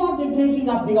 Who are they taking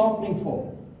up the offering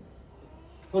for?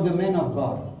 For the men of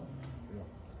God.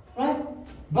 Right?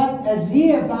 But as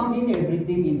ye abound in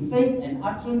everything, in faith and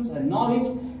utterance and knowledge,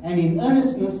 and in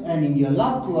earnestness and in your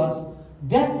love to us,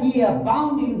 that ye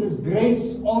abound in this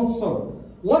grace also.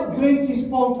 What grace is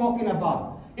Paul talking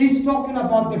about? He's talking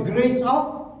about the grace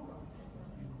of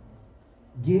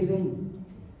giving.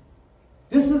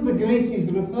 This is the grace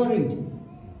he's referring to.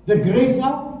 The grace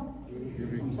of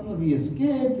giving. Some of you are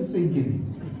scared to say giving.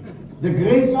 The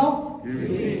grace of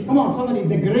giving. Come on, somebody.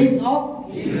 The grace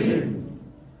of giving.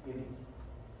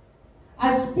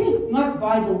 I speak not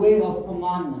by the way of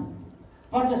commandment,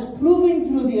 but as proving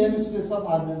through the earnestness of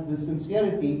others the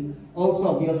sincerity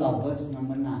also of your love. Verse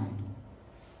number 9.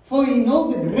 For ye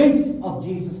know the grace of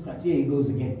Jesus Christ. Here he goes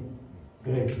again.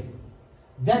 Grace.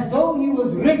 That though he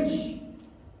was rich,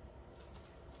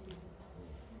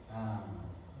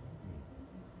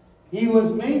 he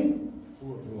was made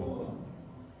poor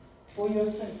for your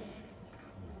sake.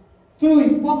 Through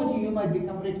his poverty you might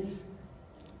become rich.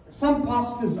 some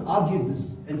pastors argue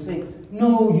this and say,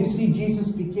 no, you see, Jesus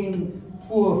became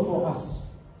poor for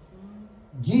us.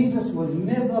 Jesus was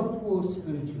never poor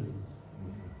spiritually.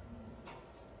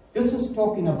 This is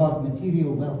talking about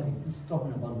material wealth. This is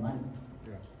talking about money.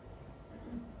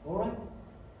 All right?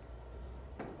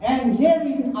 And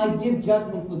herein I give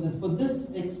judgment for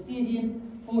this expedient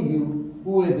for you,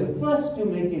 who were the first to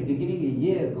make it beginning a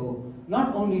year ago,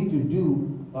 not only to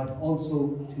do, but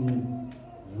also to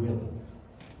will.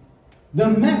 The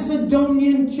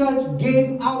Macedonian church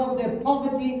gave out of their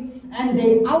poverty, and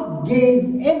they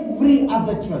outgave every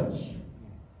other church.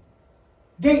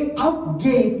 They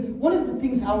outgave. One of the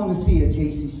things I want to see at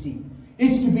JCC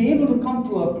is to be able to come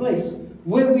to a place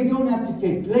where we don't have to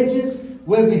take pledges,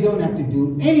 where we don't have to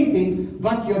do anything,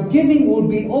 but your giving will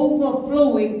be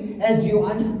overflowing as you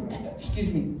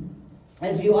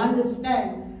as you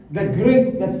understand the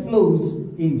grace that flows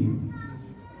in you.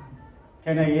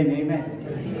 Can I hear an amen?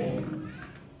 Amen.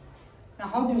 Now,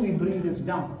 how do we bring this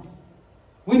down?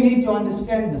 We need to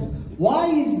understand this. Why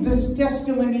is this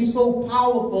testimony so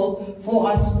powerful for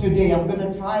us today? I'm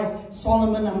going to tie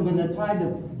Solomon, I'm going to tie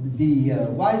the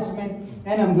wise men,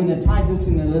 and I'm going to tie this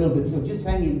in a little bit, so just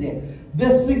hang in there. The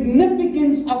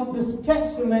significance of this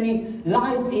testimony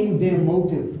lies in their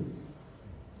motive.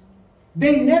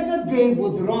 They never gave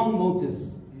with wrong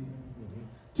motives.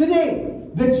 Today,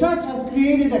 the church has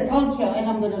created a culture, and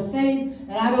I'm going to say it,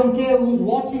 and I don't care who's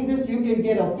watching this, you can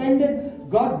get offended.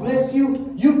 God bless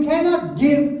you. You cannot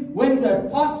give when the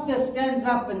pastor stands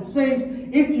up and says,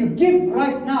 if you give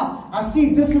right now, I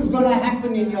see this is going to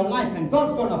happen in your life and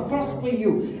God's going to prosper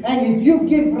you. And if you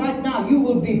give right now, you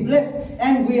will be blessed.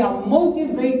 And we are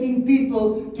motivating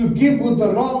people to give with the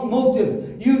wrong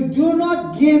motives. You do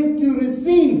not give to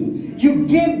receive. You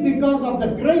give because of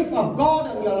the grace of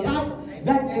God in your life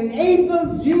that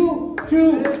enables you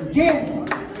to give.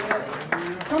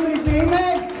 Somebody say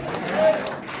amen.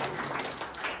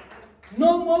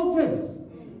 No motives.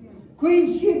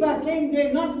 Queen Sheba came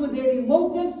there not with any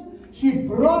motives. She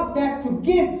brought that to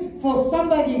give for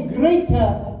somebody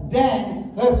greater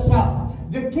than herself.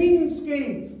 The kings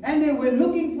came and they were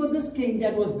looking for this king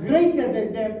that was greater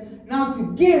than them now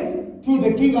to give to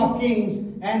the King of Kings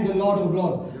and the Lord of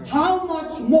Lords. How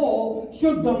much more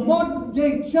should the modern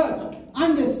day church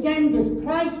understand this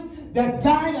Christ that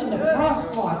died on the cross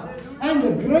for us and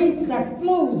the grace that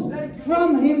flows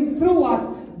from him through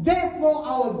us? Therefore,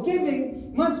 our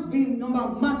giving must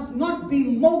not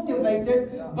be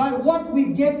motivated by what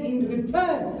we get in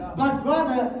return, but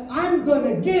rather, I'm going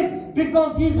to give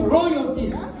because he's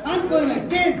royalty. I'm going to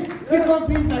give because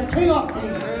he's the King of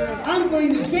Kings. I'm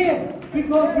going to give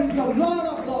because he's the Lord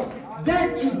of Lords.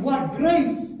 That is what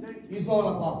grace is all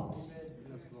about.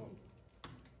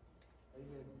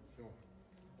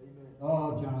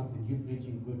 Oh, Jonathan, you're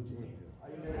preaching good today.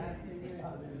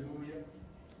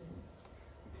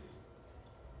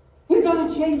 We've got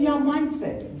to change our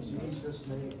mindset.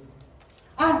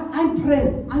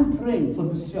 I'm praying for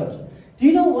this church. Do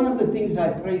you know one of the things I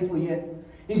pray for here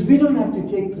is we don't have to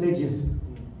take pledges.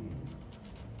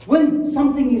 When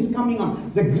something is coming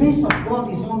up, the grace of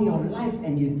God is on your life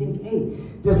and you think, hey,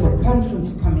 there's a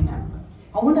conference coming up.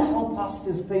 I wonder how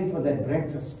pastors pay for that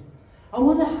breakfast. I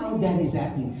wonder how that is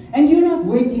happening. And you're not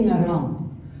waiting around.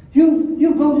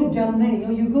 You go to Delmain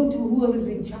or you go to whoever's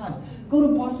in charge. Go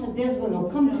to Pastor Desmond or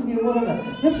come to me or whatever.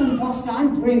 Listen, Pastor,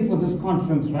 I'm praying for this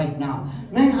conference right now.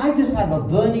 Man, I just have a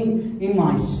burning in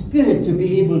my spirit to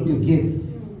be able to give.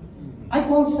 I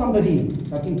called somebody,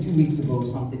 I think 2 weeks ago or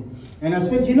something. And I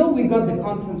said, you know, we got the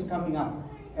conference coming up.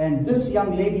 And this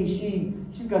young lady,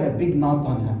 she's got a big mouth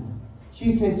on her.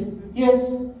 She says,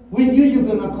 yes, we knew you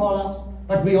were going to call us,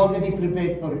 but we already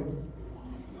prepared for it.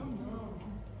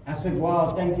 I said,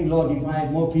 wow, thank you, Lord, if I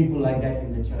had more people like that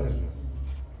in the church.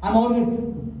 I'm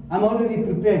already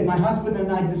prepared. My husband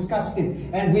and I discussed it,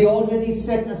 and we already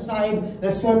set aside a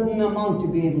certain amount to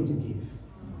be able to give.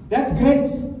 That's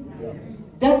grace.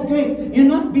 That's grace. You're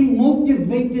not being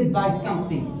motivated by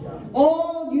something.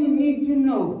 All you need to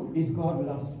know is God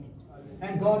loves me.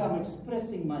 And God, I'm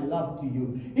expressing my love to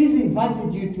you. He's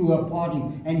invited you to a party,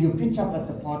 and you pitch up at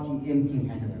the party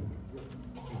empty-handed.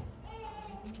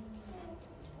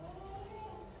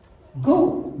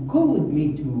 Go with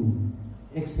me to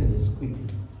Exodus quickly.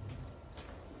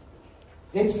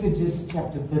 Exodus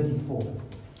chapter 34.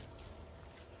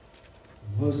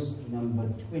 Verse number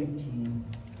 20.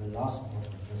 The last part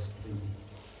of verse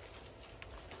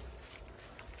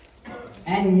 20.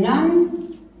 And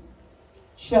none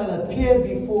shall appear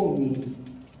before me.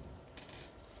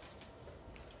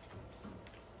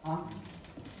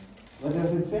 What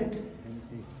does it say?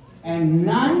 And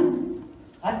none,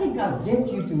 I think I'll get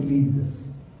you to read this.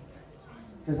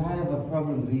 because I have a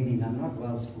problem reading. I'm not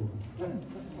well schooled.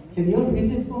 Can you all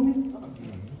read it for me?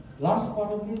 Last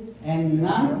part of it. And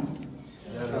none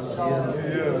shall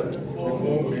appear before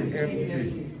me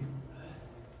empty.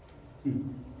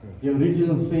 The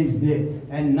original says there,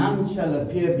 and none shall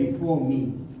appear before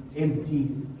me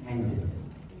empty-handed.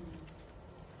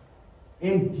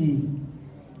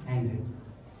 Empty-handed.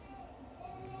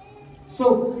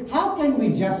 So, how can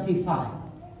we justify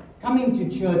coming to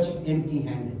church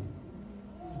empty-handed?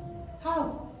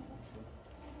 How?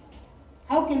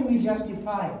 How can we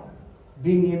justify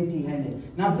being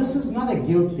empty-handed? Now, this is not a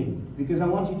guilt thing, because I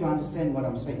want you to understand what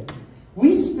I'm saying.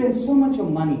 We spend so much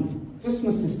of money.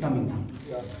 Christmas is coming now.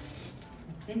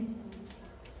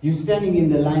 You're standing in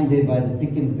the line there by the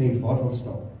Pick and Pay bottle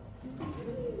store.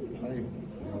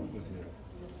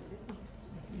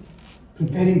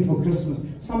 Preparing for Christmas.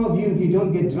 Some of you, if you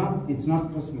don't get drunk, it's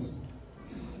not Christmas.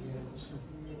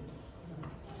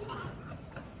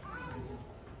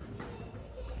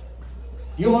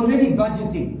 You're already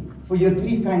budgeting for your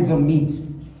 3 kinds of meat.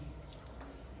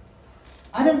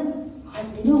 I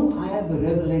have a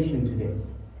revelation today.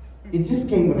 It just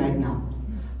came right now.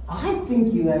 I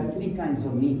think you have 3 kinds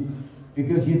of meat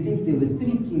because you think there were 3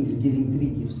 kings giving 3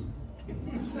 gifts.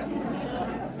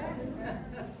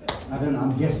 I don't know,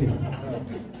 I'm guessing.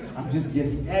 I'm just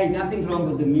guessing. Hey, nothing wrong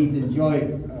with the meat. Enjoy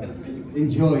it.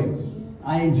 Enjoy it.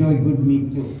 I enjoy good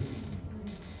meat too.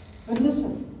 But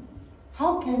listen,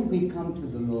 how can we come to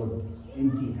the Lord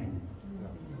empty-handed?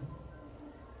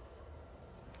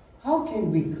 How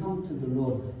can we come to the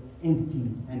Lord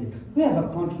empty-handed? We have a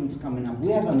conference coming up.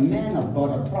 We have a man of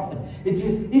God, a prophet. It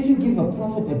says, if you give a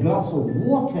prophet a glass of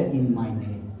water in my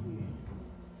name,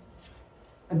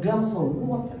 a glass of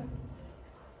water,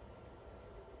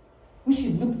 we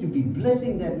should look to be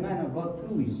blessing that man of God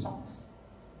through his socks.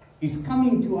 He's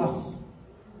coming to us.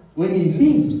 When he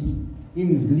leaves, he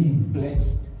must leave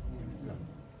blessed.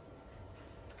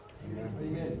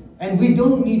 And we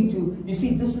don't need to, you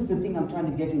see, this is the thing I'm trying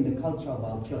to get in the culture of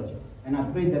our church. And I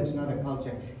pray that's not a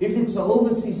culture. If it's an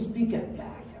overseas speaker, yeah,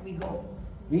 here we go.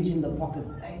 Reach in the pocket.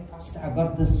 Hey, Pastor, I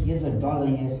got this. Here's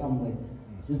 $1 here somewhere.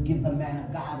 Just give the man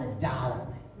of God $1.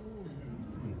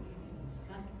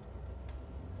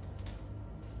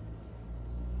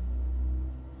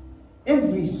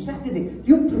 Every Saturday,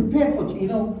 you prepare for,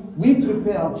 we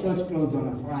prepare our church clothes on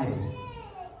a Friday.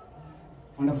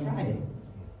 On a Friday.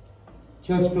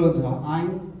 Church clothes are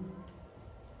ironed.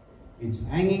 It's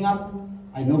hanging up.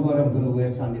 I know what I'm going to wear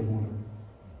Sunday morning.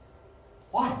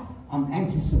 Why? I'm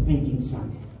anticipating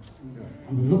Sunday.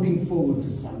 I'm looking forward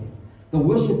to Sunday. The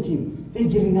worship team, they're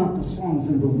giving out the songs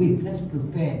in the week. Let's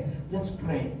prepare. Let's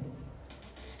pray.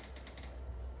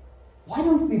 Why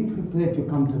don't we prepare to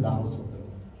come to the house of the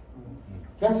Lord?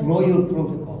 That's royal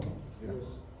protocol.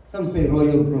 Some say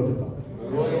royal protocol.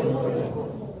 Royal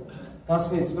protocol.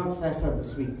 Pastor, it's not Sasa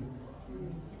this week.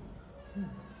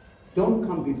 Don't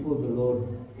come before the Lord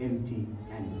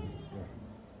empty-handed.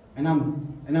 And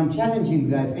I'm challenging you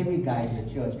guys, every guy in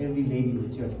the church, every lady in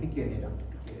the church, pick your head up.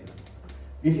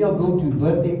 If you go to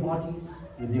birthday parties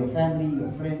with your family,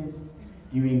 your friends,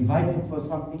 you're invited for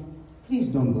something, please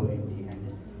don't go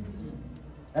empty-handed.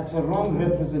 That's a wrong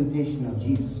representation of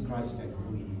Jesus Christ and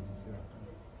who he is.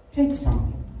 Take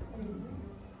something.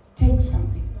 Take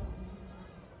something.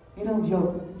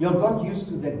 You got used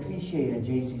to that cliche at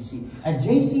JCC. At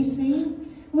JCC,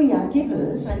 we are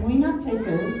givers and we're not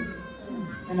takers.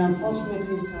 And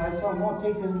unfortunately, I saw more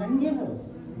takers than givers.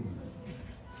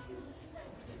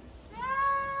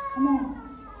 Come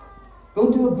on.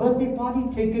 Go to a birthday party,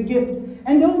 take a gift.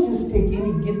 And don't just take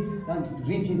any gift,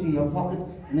 reach into your pocket,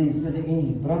 and then you say,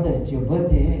 hey, brother, it's your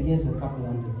birthday, here's a couple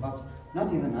 $100.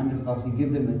 Not even $100, you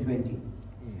give them a 20.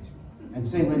 And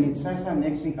say, when it's Sasa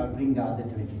next week, I'll bring the other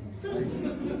 20.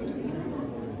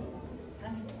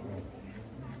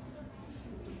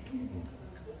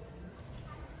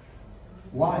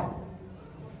 Why?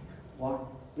 Why?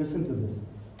 Listen to this.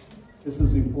 This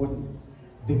is important.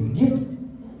 The gift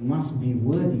must be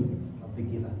worthy of the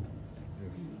giver.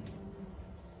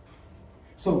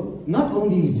 So, not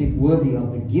only is it worthy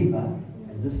of the giver,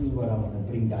 and this is what I want to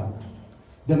bring down.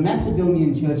 The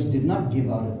Macedonian church did not give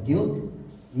out of guilt,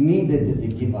 neither did they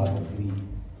give out of greed.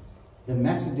 The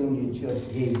Macedonian church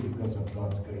gave because of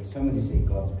God's grace. Somebody say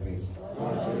God's grace.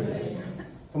 God's grace.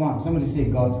 Come on, somebody say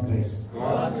God's grace.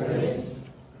 God's grace.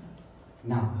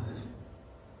 Now,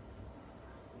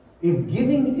 if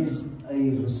giving is a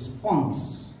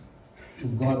response to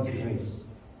God's grace,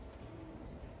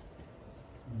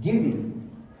 giving,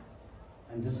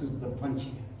 and this is the punch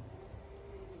here,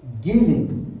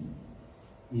 giving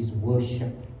is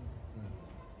worship.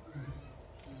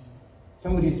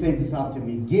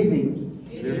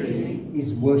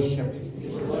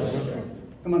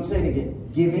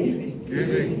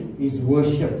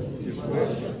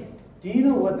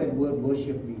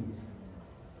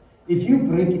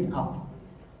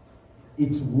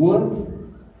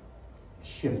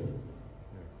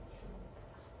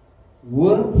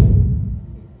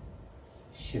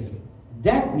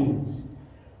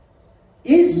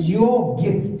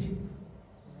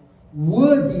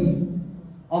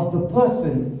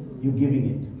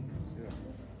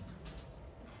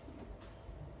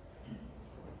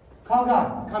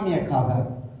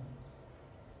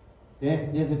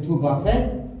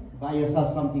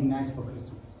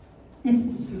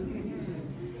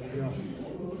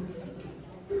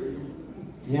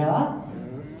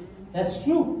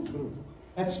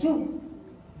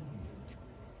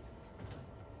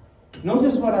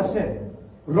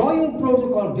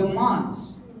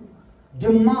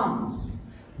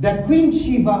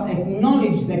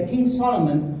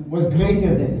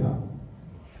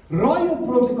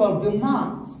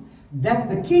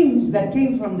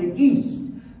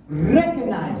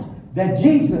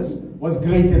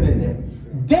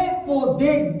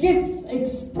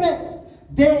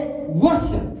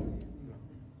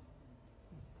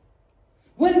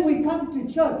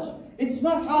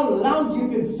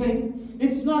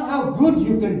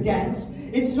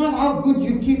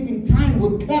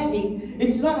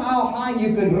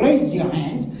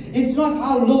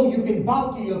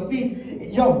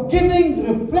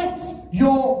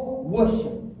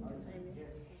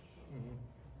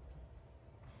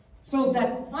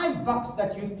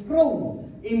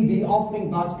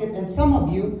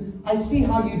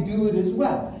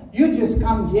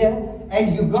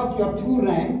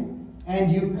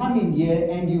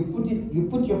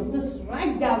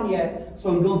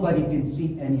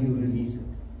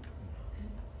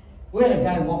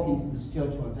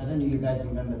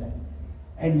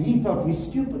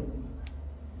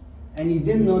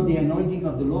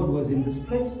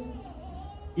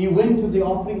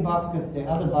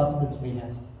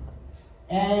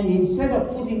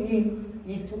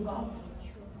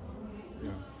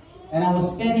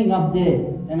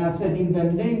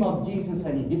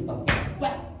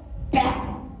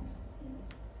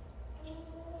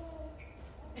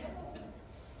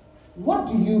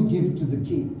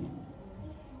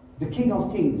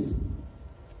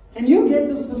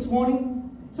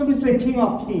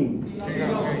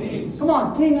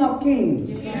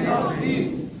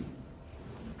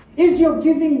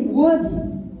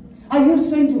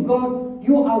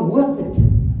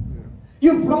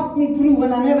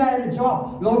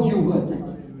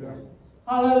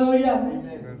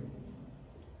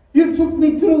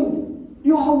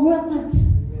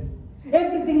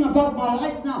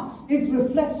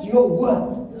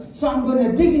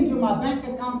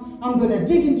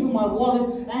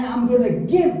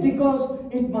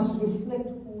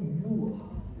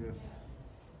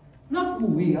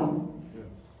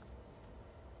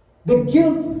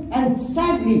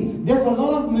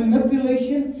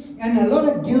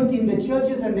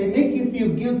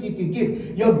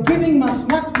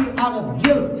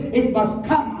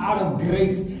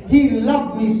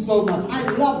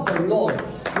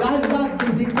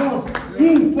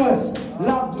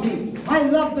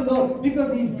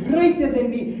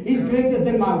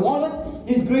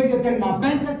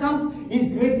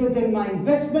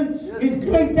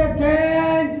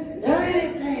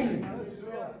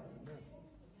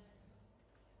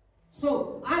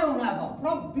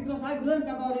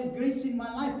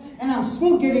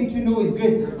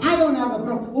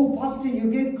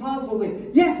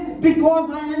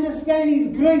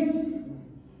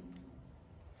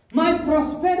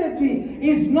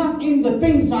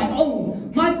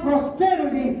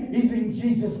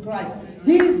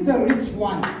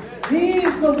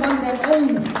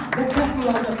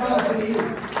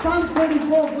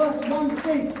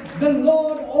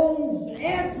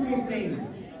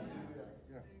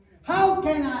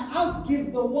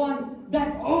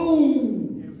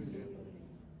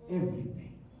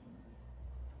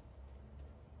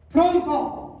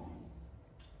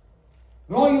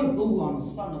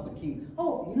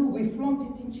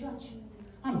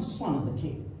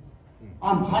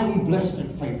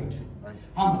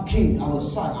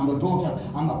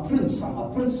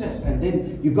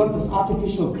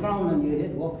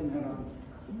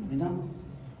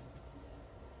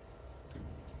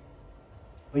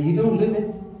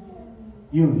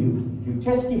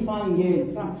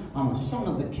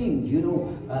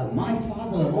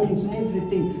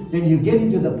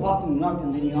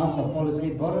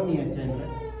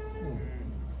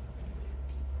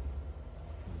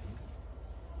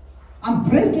 I'm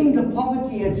breaking the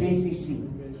poverty at JCC.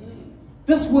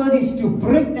 This word is to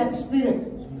break that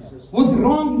spirit with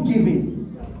wrong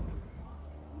giving.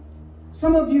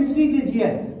 Some of you seated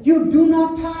here, you do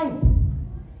not tithe.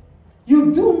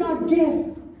 You do not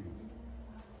give.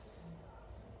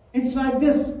 It's like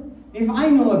this. If I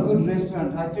know a good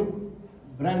restaurant, I took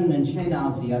Brandon and Shayna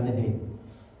out the other day.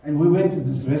 And we went to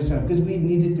this restaurant because we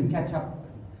needed to catch up,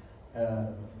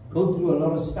 go through a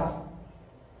lot of stuff.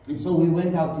 And so we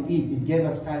went out to eat. It gave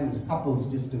us time as couples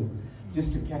just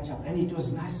to catch up. And it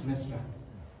was a nice restaurant.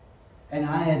 And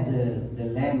I had the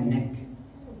lamb neck.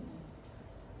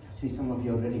 I see some of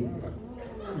you already.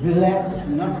 Relax,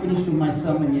 I'm not finished with my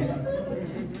sermon yet.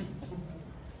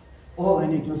 Oh,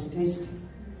 and it was tasty.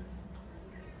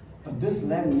 But this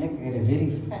lamb neck had a very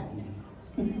fat neck.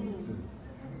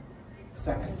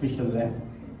 Sacrificial lamb.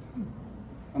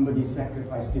 Somebody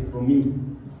sacrificed it for me.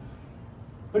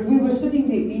 But we were sitting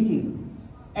there eating.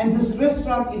 And this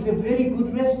restaurant is a very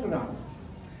good restaurant.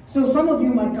 So some of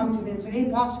you might come to me and say,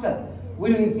 hey, Pastor, we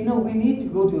need to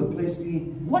go to a place to eat.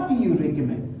 What do you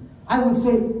recommend? I would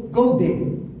say, go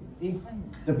there.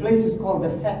 The place is called the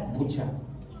Fat Butcher.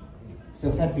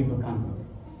 So fat people can't go.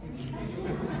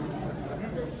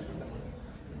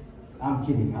 I'm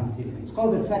kidding. It's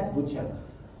called the Fat Butcher.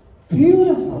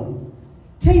 Beautiful,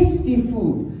 tasty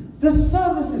food. The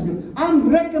service is good. I'm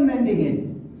recommending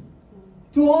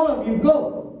it to all of you.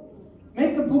 Go.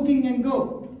 Make a booking and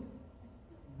go.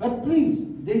 But please,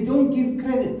 they don't give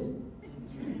credit.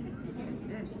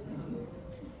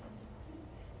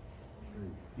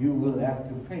 You will have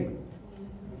to pay.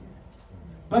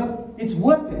 But it's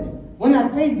worth it. When I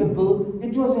paid the bill,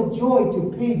 it was a joy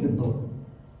to pay the bill.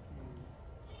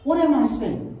 What am I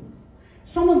saying?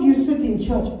 Some of you sit in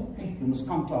church. Hey, you must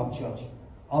come to our church.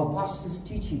 Our pastor's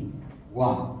teaching.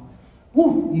 Wow.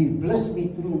 Woo, he blessed me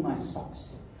through my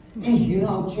socks. Hey, you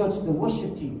know our church, the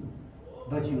worship team.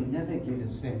 But you'll never give a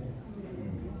cent.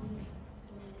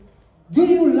 Do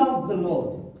you love the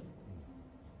Lord?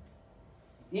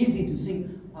 Easy to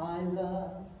sing, I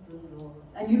love the Lord.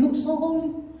 And you look so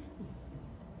holy.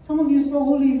 Some of you are so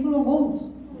holy, full of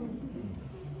holes.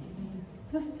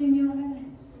 Lifting your hands.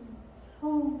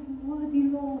 Oh, worthy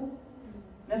Lord.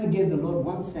 Never gave the Lord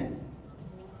 1 cent.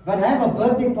 But have a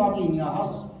birthday party in your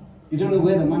house. You don't know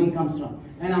where the money comes from.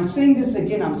 And I'm saying this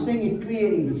again. I'm saying it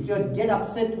clear in this church. Get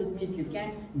upset with me if you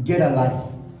can. Get a life.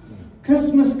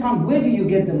 Christmas come. Where do you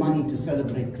get the money to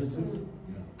celebrate Christmas?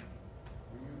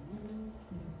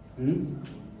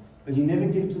 But you never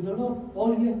give to the Lord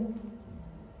all year.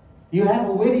 You have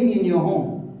a wedding in your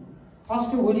home.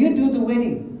 Pastor, will you do the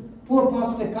wedding? Poor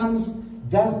pastor comes,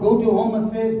 does go to Home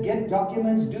Affairs, get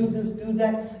documents, do this, do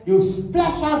that. You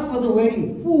splash out for the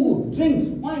wedding. Food, drinks,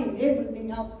 wine,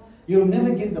 everything else. You'll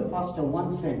never give the pastor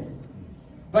 1 cent.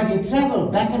 But he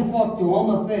traveled back and forth to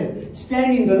Home Affairs,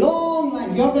 stand in the long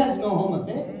line. You guys know Home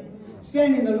Affairs.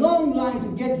 Stand in the long line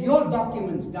to get your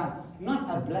documents done. Not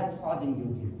a black farthing you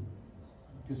give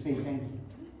to say thank you.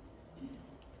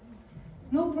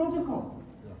 No protocol.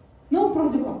 No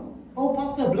protocol. Oh,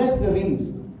 Pastor, bless the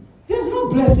rings. There's no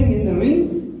blessing in the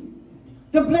rings.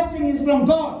 The blessing is from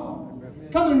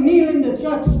God. Come and kneel in the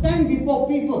church. Stand before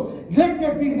people. Let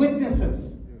there be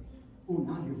witnesses. Oh,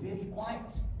 now you're very quiet.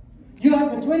 You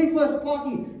have a 21st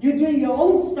party. You're doing your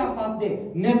own stuff out there.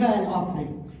 Never an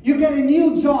offering. You get a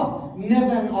new job.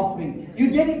 Never an offering.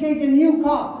 You dedicate a new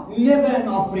car. Never an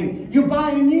offering. You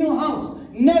buy a new house.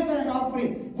 Never an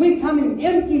offering. We come in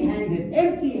empty-handed,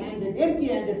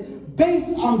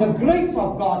 based on the grace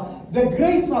of God. The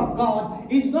grace of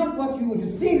God is not what you're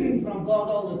receiving from God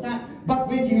all the time, but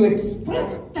when you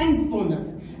express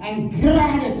thankfulness and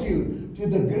gratitude to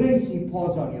the grace He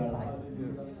pours on your life.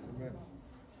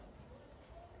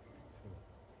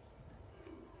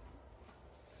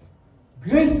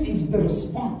 Grace is the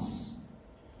response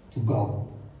to God.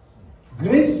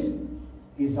 Grace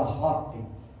is a heart thing.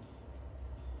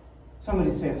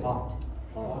 Somebody say heart.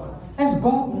 As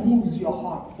God moves your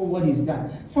heart for what He's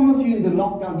done. Some of you in the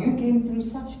lockdown, you came through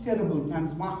such terrible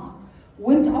times. My heart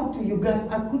went out to you guys.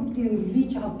 I couldn't even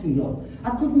reach out to you all. I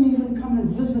couldn't even come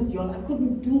and visit you all. I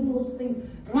couldn't do those things.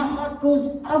 My heart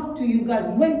goes out to you guys,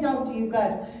 went out to you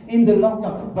guys in the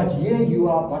lockdown. But here you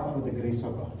are, but for the grace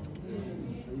of God.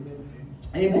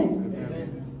 Amen.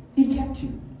 Amen. He kept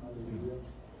you.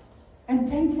 And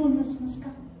thankfulness must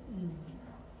come.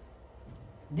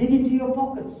 Dig into your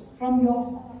pockets from your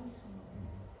heart.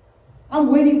 I'm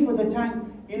waiting for the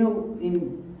time,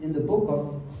 in the book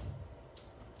of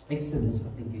Exodus, I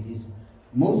think it is,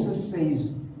 Moses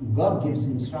says, God gives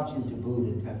instruction to build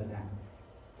a tabernacle.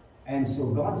 And so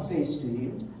God says to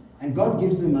him, and God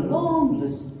gives him a long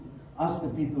list ask the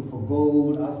people for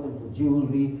gold, ask them for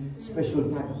jewelry,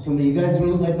 special type of tomb. You guys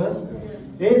know that verse?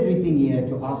 Everything he had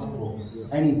to ask for.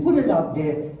 And he put it out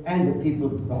there, and the people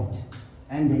brought.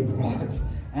 And they brought.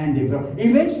 And they brought.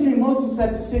 Eventually Moses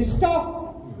had to say,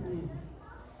 stop!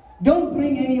 Don't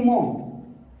bring any more.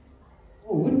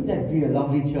 Oh, wouldn't that be a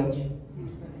lovely church?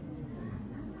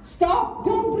 Stop!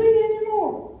 Don't bring any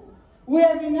more. We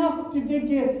have enough to take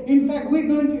care. In fact, we're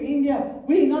going to India.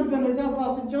 We're not going to tell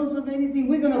Pastor Joseph anything.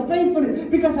 We're going to pay for it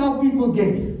because our people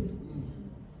gave.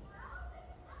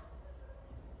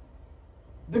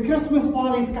 The Christmas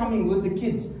party is coming with the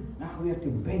kids. Now we have to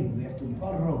beg. We have to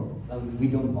borrow. Well, we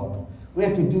don't borrow. We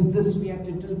have to do this. We have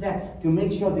to do that to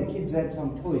make sure the kids had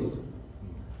some toys.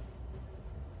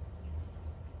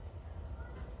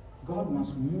 God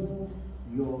must move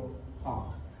your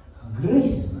heart.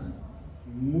 Grace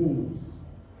moves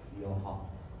your heart.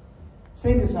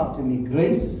 Say this after me.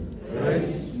 Grace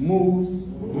moves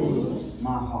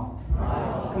my heart.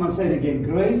 Come on, say it again.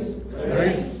 Grace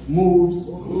moves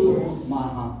my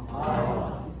heart.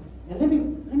 Now, let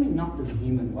me knock this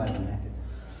demon while I'm at it.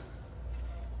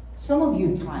 Some of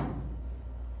you tithe.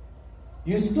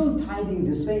 You're still tithing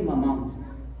the same amount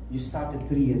you started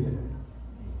 3 years ago.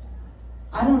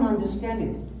 I don't understand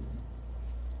it.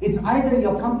 It's either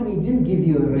your company didn't give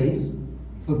you a raise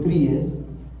for 3 years,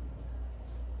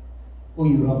 or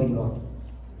you're robbing God.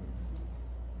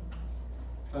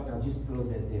 But I'll just throw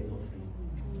that there for free.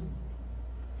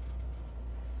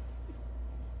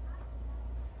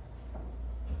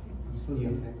 I'm still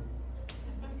your friend.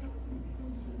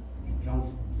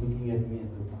 John's looking at me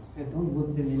as the pastor. Don't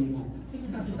work them anymore.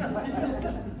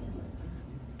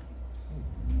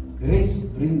 Grace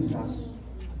brings us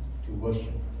to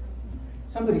worship.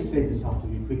 Somebody say this after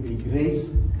me quickly.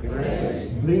 Grace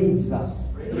brings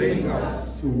us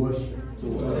to worship.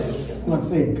 Come on,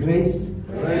 say it. Grace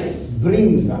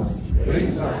brings us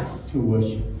to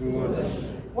worship.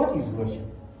 What is worship?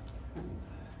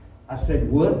 I said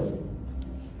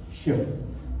worship.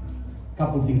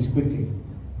 Couple things quickly.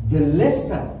 The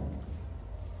lesser,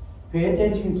 pay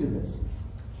attention to this.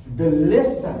 The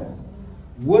lesser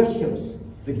worships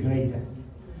the greater.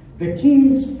 The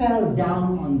kings fell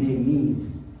down on their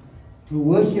knees to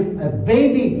worship a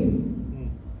baby.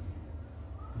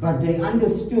 But they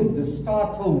understood, the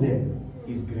star told them,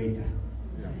 he's greater.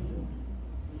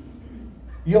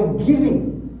 Your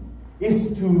giving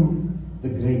is to the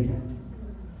greater,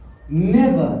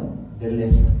 never the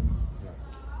lesser.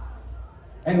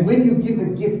 And when you give a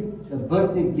gift, a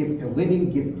birthday gift, a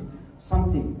wedding gift,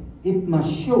 something, it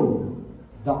must show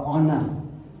the honor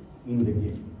in the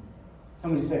gift.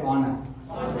 Somebody say honor.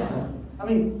 I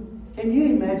mean, can you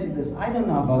imagine this? I don't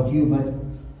know about you,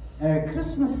 but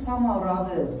Christmas somehow or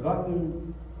other has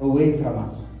gotten away from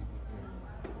us.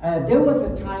 There was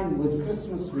a time with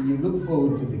Christmas when you look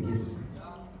forward to the gifts.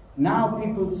 Now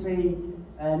people say,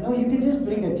 no, you can just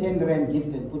bring a 10 rand gift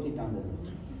and put it on the lid.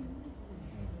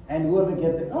 And whoever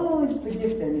gets it, oh, it's the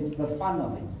gift and it's the fun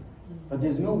of it. But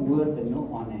there's no worth and no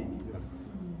honor in it.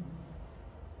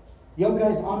 You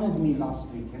guys honored me last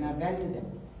week and I value that.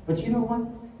 But you know what?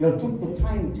 You took the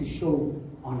time to show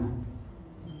honor.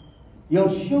 You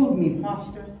showed me,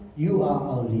 Pastor, you are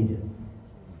our leader.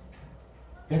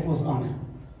 That was honor.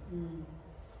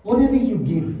 Whatever you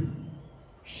give,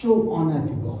 show honor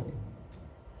to God.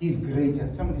 He's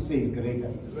greater. Somebody say he's greater.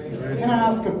 Can I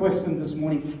ask a question this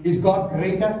morning? Is God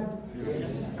greater? Yes.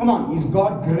 Come on, is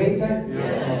God greater?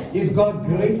 Yes. Is God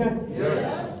greater?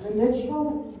 Yes. Then let's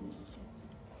show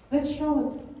it. Let's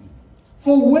show it.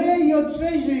 For where your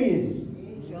treasure is,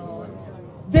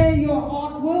 there your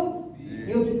heart will.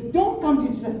 Don't come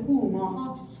to say, oh, my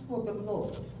heart is for the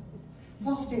Lord.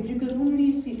 Pastor, if you could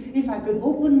only see, if I could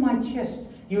open my chest,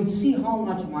 you'll see how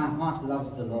much my heart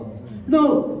loves the Lord.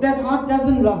 No, that heart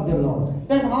doesn't love the Lord.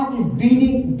 That heart is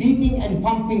beating and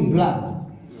pumping blood.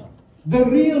 The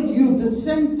real you, the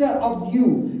center of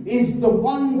you, is the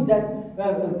one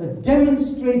that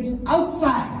demonstrates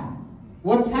outside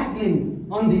what's happening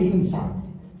on the inside.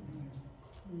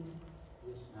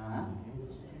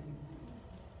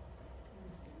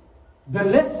 The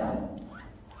lesser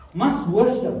must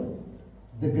worship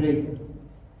the greater.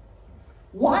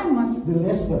 Why must the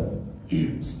lesser,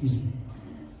 excuse me,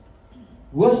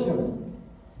 worship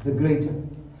the greater?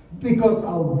 Because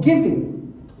our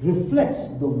giving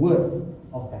reflects the worth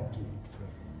of that giving.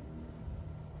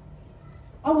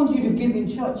 I want you to give in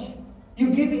church.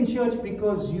 You give in church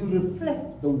because you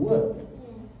reflect the worth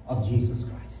of Jesus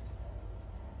Christ.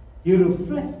 You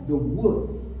reflect the worth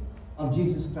of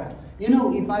Jesus Christ. You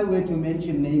know, if I were to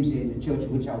mention names here in the church,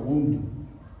 which I won't do,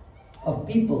 of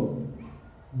people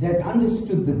that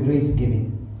understood the grace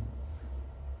giving,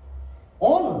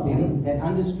 that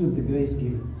understood the grace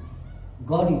given.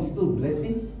 God is still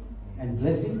blessing and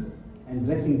blessing and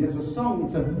blessing. There's a song,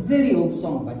 it's a very old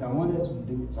song, but I want us to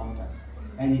do it sometimes.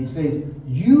 And it says,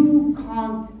 you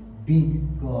can't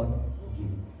beat God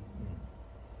given.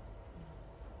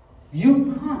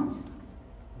 You can't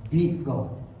beat God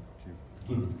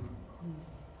given.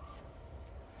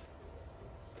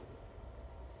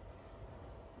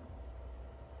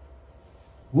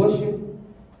 Worship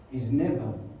is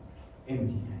never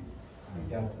empty-handed. I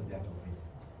dealt with that already.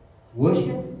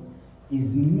 Worship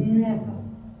is never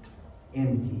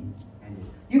empty-handed.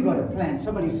 You got a plan.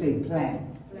 Somebody say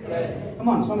plan. Plan. Come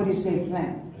on, somebody say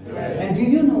plan. Plan. And do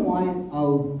you know why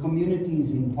our community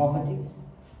is in poverty?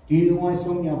 Do you know why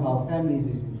so many of our families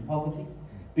is in poverty?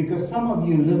 Because some of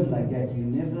you live like that. You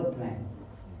never plan.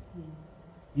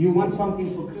 You want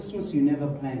something for Christmas, you never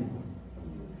plan for it.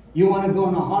 You want to go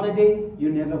on a holiday,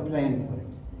 you never plan for it.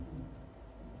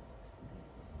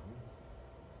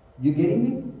 You getting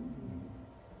me?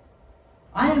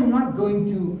 I am not going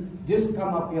to just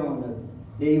come up here on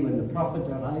the day when the prophet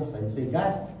arrives and say,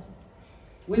 guys,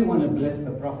 we want to bless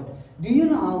the prophet. Do you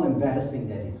know how embarrassing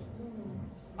that is?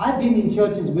 I've been in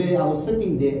churches where I was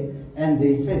sitting there and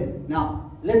they said, now,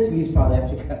 let's leave South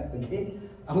Africa, okay?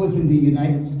 I was in the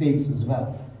United States as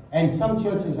well. And some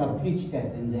churches have preached that,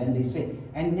 and then they say,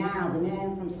 and now the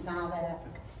man from South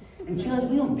Africa. In church,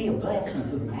 we don't be a blessing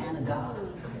to the man of God.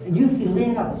 And you feel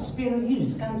led of the Spirit, you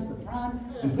just come to the front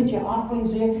and put your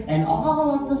offerings here, and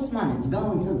all of this money is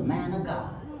going to the man of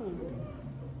God.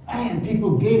 And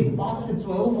people gave, the baskets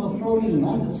were overflowing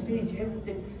on the stage,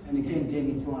 everything, and they came and gave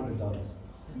me $200.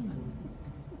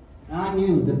 And I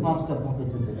knew the pastor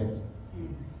pocketed the rest.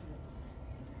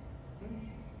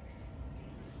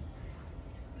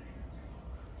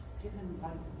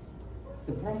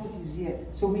 The prophet is here,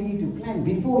 so we need to plan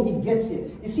before he gets here.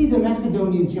 You see the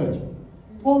Macedonian church.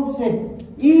 Paul said,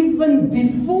 even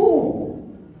before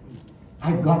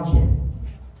I got here,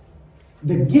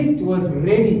 the gift was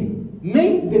ready.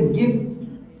 Make the gift.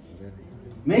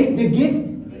 Make the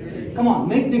gift. Ready. Come on,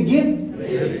 make the gift.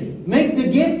 Ready. Make the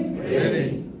gift.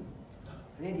 Ready.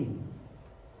 Ready.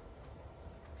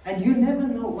 And you never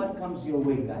know what comes your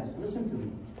way, guys. Listen to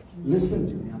me. Listen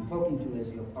to me. I'm talking to you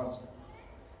as your pastor.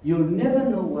 You'll never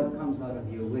know what comes out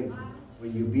of your way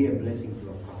when you be a blessing to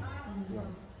a prophet.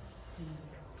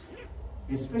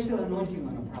 A special anointing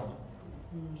on a prophet.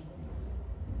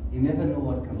 You never know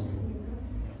what comes your way.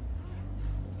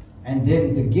 And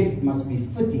then the gift must be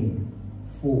fitting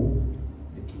for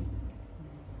the king.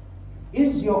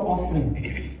 Is your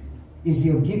offering, is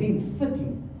your giving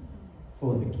fitting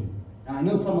for the king? Now I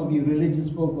know some of you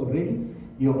religious folk already,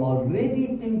 you're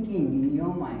already thinking in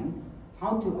your mind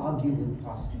how to argue with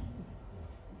pastor.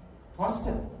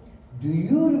 Pastor, do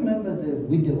you remember the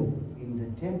widow in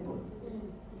the temple?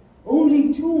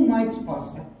 Only 2 mites,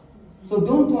 pastor. So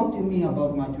don't talk to me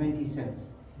about my 20 cents.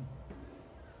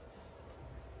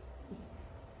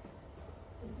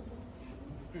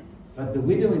 But the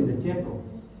widow in the temple,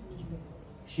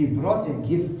 she brought a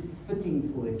gift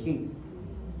fitting for a king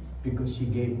because she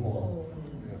gave all.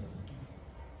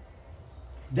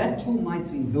 That 2 mites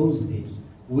in those days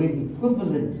were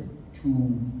equivalent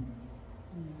to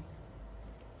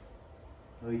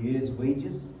a year's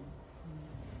wages.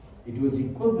 It was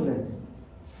equivalent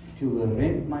to a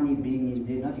rent money being in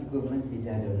there, not equivalent, it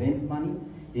had a rent money,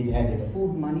 it had a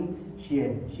food money, she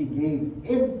gave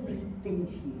everything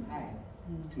she had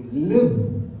to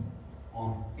live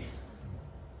on.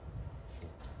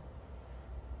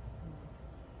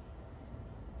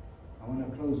 I want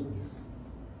to close with this.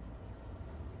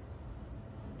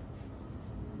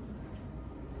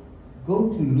 Go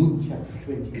to Luke chapter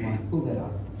 21. Pull that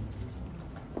out for me, please.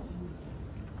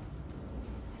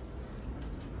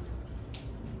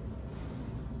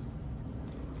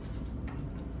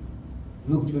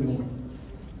 Luke 21.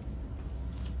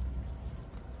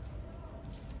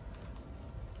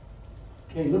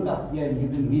 Okay, look up here and you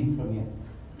can read from here.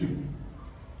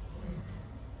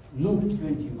 Luke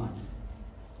 21.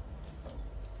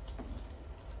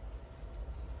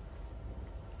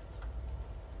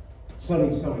 Sorry,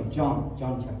 John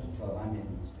chapter 12, I made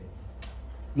a mistake.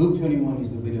 Luke 21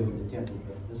 is the widow in the temple,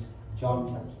 but this is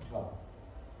John chapter 12.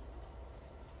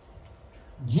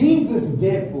 Jesus,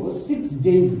 therefore, 6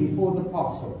 days before the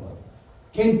Passover,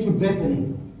 came to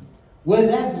Bethany, where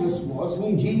Lazarus was,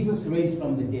 whom Jesus raised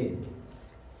from the dead.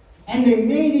 And they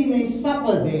made him a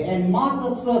supper there, and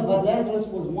Martha served, but Lazarus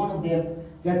was one of them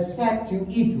that sat to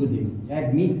eat with him,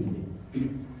 had meat with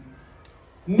him.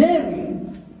 Mary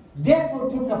therefore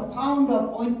took a pound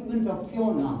of ointment of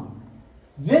pure nard,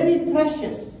 very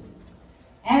precious,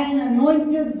 and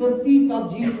anointed the feet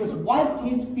of Jesus, wiped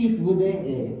his feet with their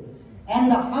hair,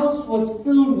 and the house was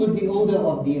filled with the odor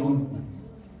of the ointment.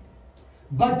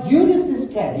 But Judas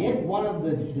Iscariot, one of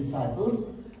the disciples,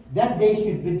 that they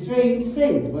should betray him,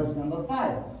 said, verse number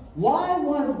 5, why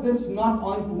was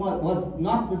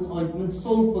not this ointment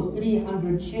sold for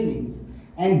 300 shillings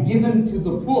and given to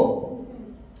the poor?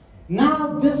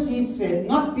 Now this he said,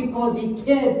 not because he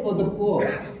cared for the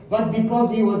poor, but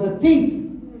because he was a thief,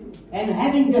 and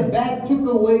having the bag took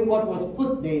away what was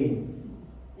put there.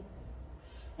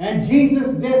 And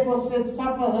Jesus therefore said,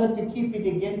 suffer her to keep it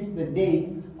against the day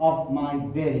of my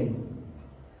burial.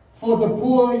 For the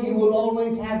poor you will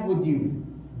always have with you,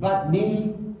 but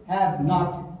me have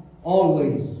not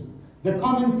always. The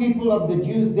common people of the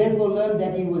Jews therefore learned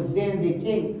that he was there, and they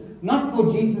came, not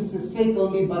for Jesus' sake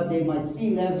only, but they might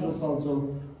see Lazarus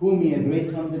also, whom he had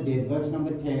raised from the dead. Verse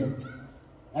number 10.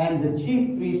 And the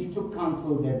chief priests took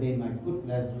counsel that they might put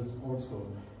Lazarus also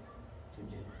to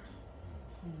death.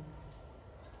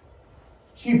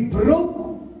 She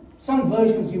broke, some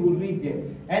versions you will read there,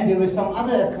 and there were some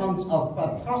other accounts of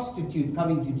a prostitute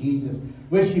coming to Jesus,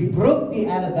 where she broke the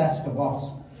alabaster box.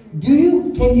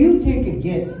 Can you take a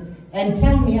guess and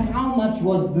tell me how much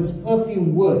was this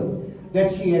perfume worth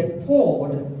that she had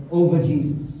poured over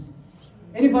Jesus?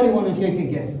 Anybody want to take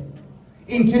a guess?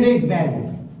 In today's value.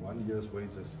 1 year's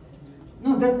wages.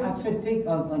 No, that I said take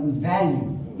on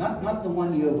value, not the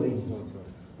 1 year wages.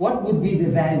 What would be the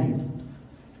value?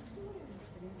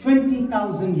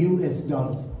 20,000 US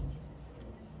dollars.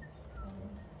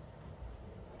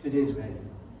 Today's value.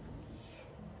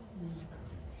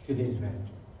 Today's value.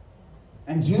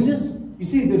 And Judas, you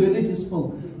see, the religious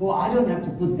folk, oh, I don't have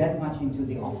to put that much into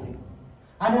the offering.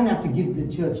 I don't have to give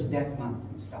the church that much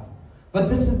and stuff. But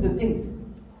this is the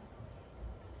thing.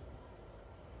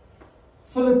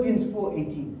 Philippians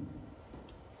 4:18.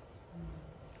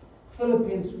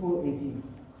 Philippians 4:18.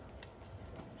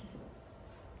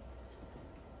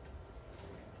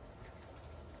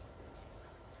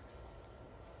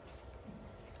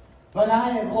 But I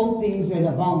have all things and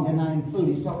abound, and I am full.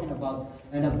 He's talking about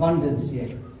an abundance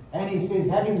here. And he says,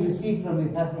 having received from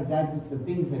Epaphroditus the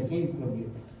things that came from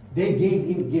you, they gave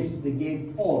him gifts. They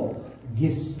gave Paul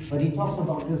gifts. But he talks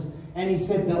about this, and he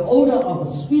said, the odor of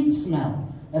a sweet smell,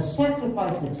 a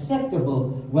sacrifice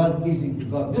acceptable, well-pleasing to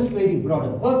God. This lady brought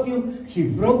a perfume. She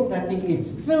broke that thing. It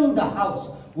filled the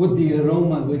house with the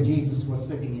aroma where Jesus was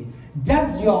sitting in.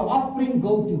 Does your offering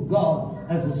go to God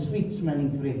as a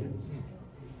sweet-smelling fragrance?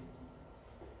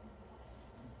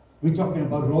 We're talking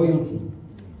about royalty.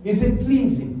 Is it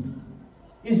pleasing?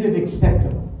 Is it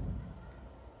acceptable?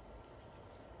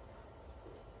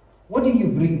 What do you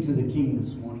bring to the King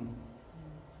this morning?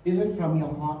 Is it from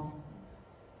your heart?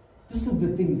 This is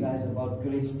the thing, guys, about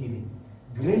grace giving.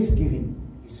 Grace giving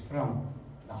is from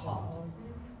the heart.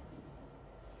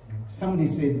 Somebody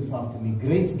say this after me.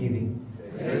 Grace giving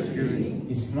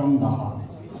is from the heart.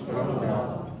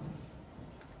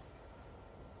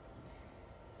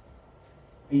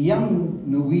 A young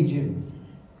Norwegian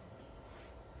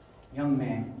young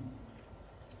man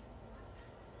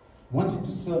wanted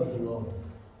to serve the Lord.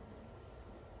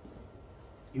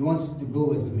 He wanted to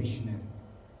go as a missionary.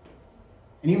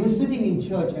 And he was sitting in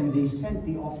church, and they sent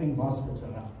the offering baskets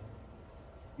around.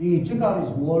 He took out his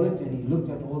wallet and he looked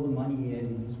at all the money he had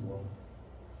in his wallet.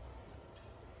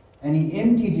 And he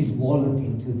emptied his wallet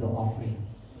into the offering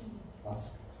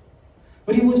basket.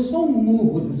 But he was so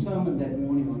moved with the sermon that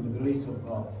morning on the grace of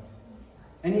God.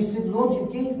 And he said, Lord, you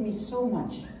gave me so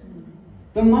much.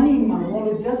 The money in my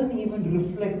wallet doesn't even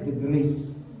reflect the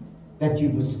grace that you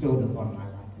bestowed upon my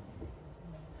life.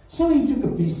 So he took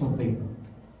a piece of paper.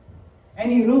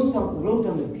 And he wrote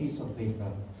on the piece of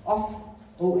paper, off,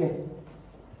 O-F,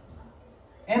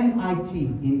 M-I-T,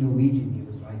 in Norwegian he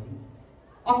was writing,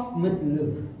 off mit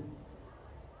liv.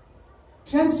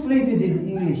 Translated in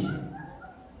English,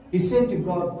 he said to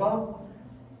God, God,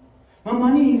 my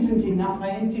money isn't enough. I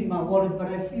emptied my wallet, but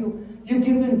I feel you've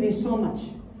given me so much.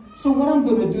 So what I'm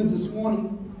going to do this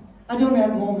morning, I don't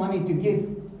have more money to give.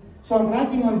 So I'm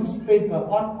writing on this paper,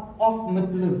 off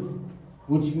mit liv,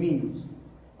 which means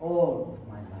all of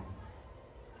my life.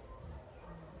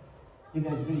 You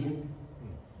guys been it?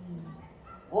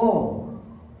 All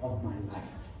of my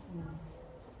life.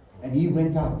 And he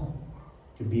went out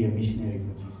to be a missionary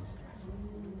for Jesus Christ.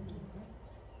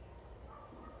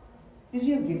 Is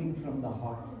your giving from the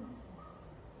heart?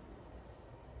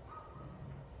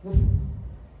 Listen,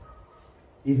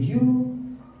 if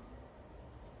you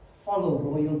follow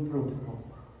royal protocol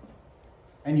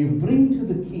and you bring to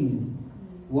the king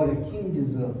what a king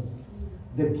deserves,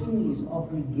 the king is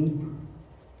obligated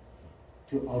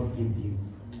to outgive you.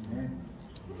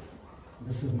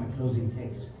 This is my closing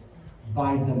text.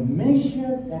 By the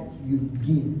measure that you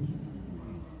give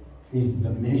is the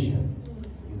measure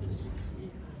you receive.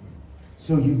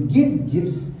 So you give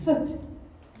gifts fit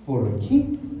for a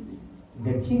king.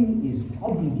 The king is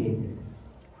obligated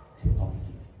to oblige.